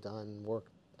it all done,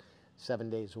 work 7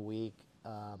 days a week,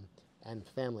 and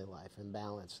family life and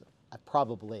balance. I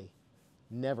probably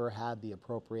never had the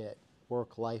appropriate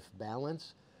work-life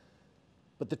balance,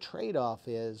 but the trade-off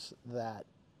is that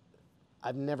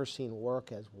I've never seen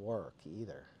work as work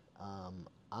either.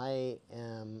 I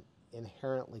am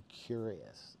inherently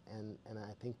curious, and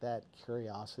I think that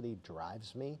curiosity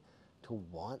drives me to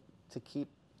want to keep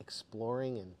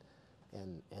exploring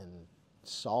and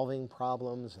solving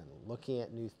problems and looking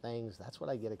at new things. That's what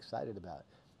I get excited about.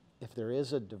 If there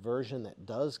is a diversion that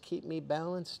does keep me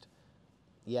balanced,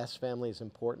 yes, family is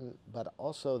important, but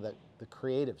also the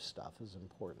creative stuff is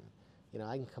important. You know,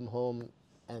 I can come home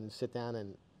and sit down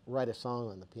and write a song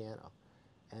on the piano,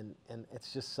 and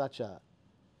it's just such a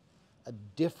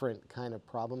different kind of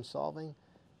problem solving,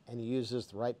 and he uses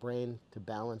the right brain to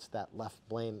balance that left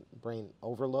brain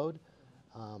overload.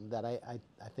 That I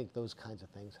think those kinds of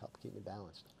things help keep me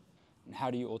balanced. And how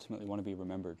do you ultimately want to be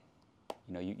remembered?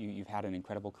 You know, you've had an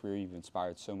incredible career, you've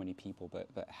inspired so many people, but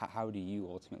how do you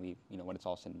ultimately, you know, when it's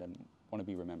all said and done, want to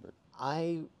be remembered?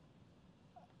 I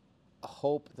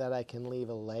hope that I can leave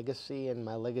a legacy, and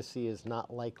my legacy is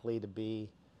not likely to be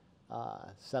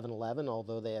 7-Eleven,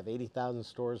 although they have 80,000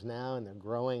 stores now and they're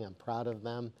growing. I'm proud of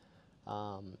them.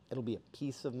 It'll be a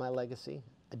piece of my legacy.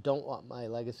 I don't want my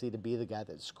legacy to be the guy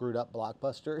that screwed up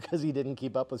Blockbuster because he didn't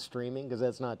keep up with streaming, because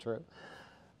that's not true.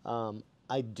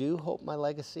 I do hope my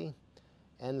legacy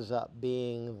ends up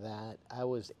being that I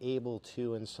was able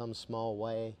to, in some small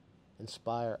way,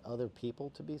 inspire other people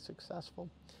to be successful.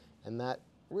 And that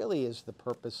really is the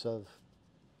purpose of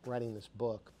writing this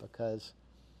book, because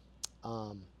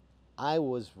I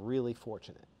was really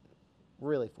fortunate,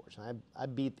 really fortunate. I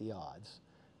beat the odds,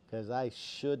 because I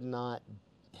should not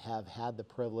have had the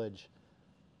privilege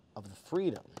of the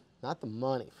freedom, not the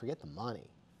money. Forget the money.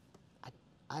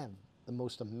 I have the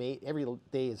most amazing, every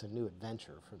day is a new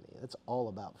adventure for me. It's all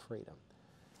about freedom.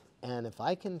 And if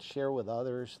I can share with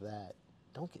others that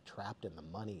don't get trapped in the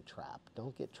money trap,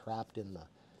 don't get trapped in the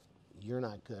you're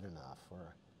not good enough,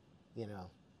 or, you know,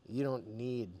 you don't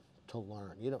need to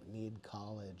learn, you don't need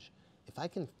college. If I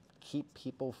can keep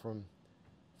people from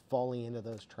falling into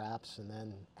those traps and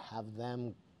then have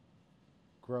them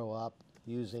grow up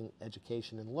using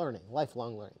education and learning,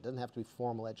 lifelong learning. It doesn't have to be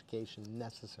formal education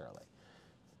necessarily.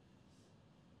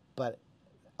 But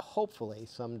hopefully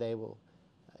someday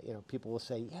people will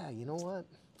say, yeah, you know what?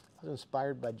 I was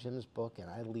inspired by Jim's book, and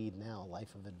I lead now a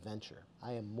life of adventure.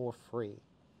 I am more free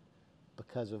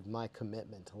because of my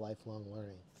commitment to lifelong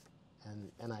learning.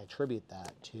 And I attribute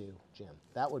that to Jim.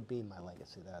 That would be my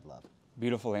legacy that I'd love.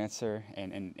 Beautiful answer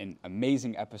and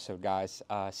amazing episode, guys.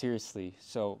 Seriously.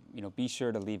 So, you know, be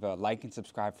sure to leave a like and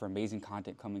subscribe for amazing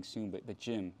content coming soon. But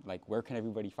Jim, like, where can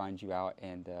everybody find you out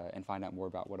and find out more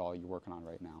about what all you're working on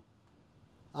right now?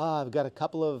 I've got a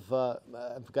couple of,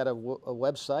 I've got a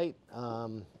website,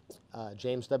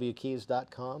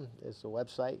 jameswkeys.com is the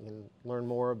website. You can learn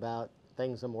more about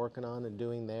things I'm working on and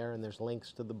doing there, and there's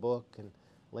links to the book and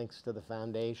links to the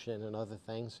foundation and other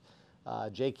things.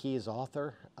 J. Keys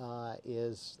Author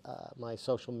is my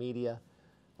social media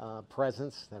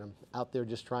presence that I'm out there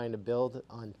just trying to build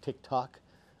on TikTok.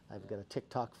 I've got a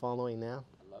TikTok following now.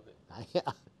 I love it.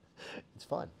 Yeah, it's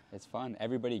fun. It's fun.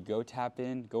 Everybody go tap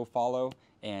in, go follow.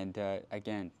 And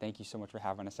again, thank you so much for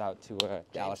having us out to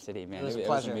Dallas today, man. It was a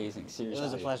pleasure. It was amazing. Seriously. It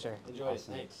was a pleasure. Enjoyed it.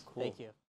 Awesome. Thanks. Thank you.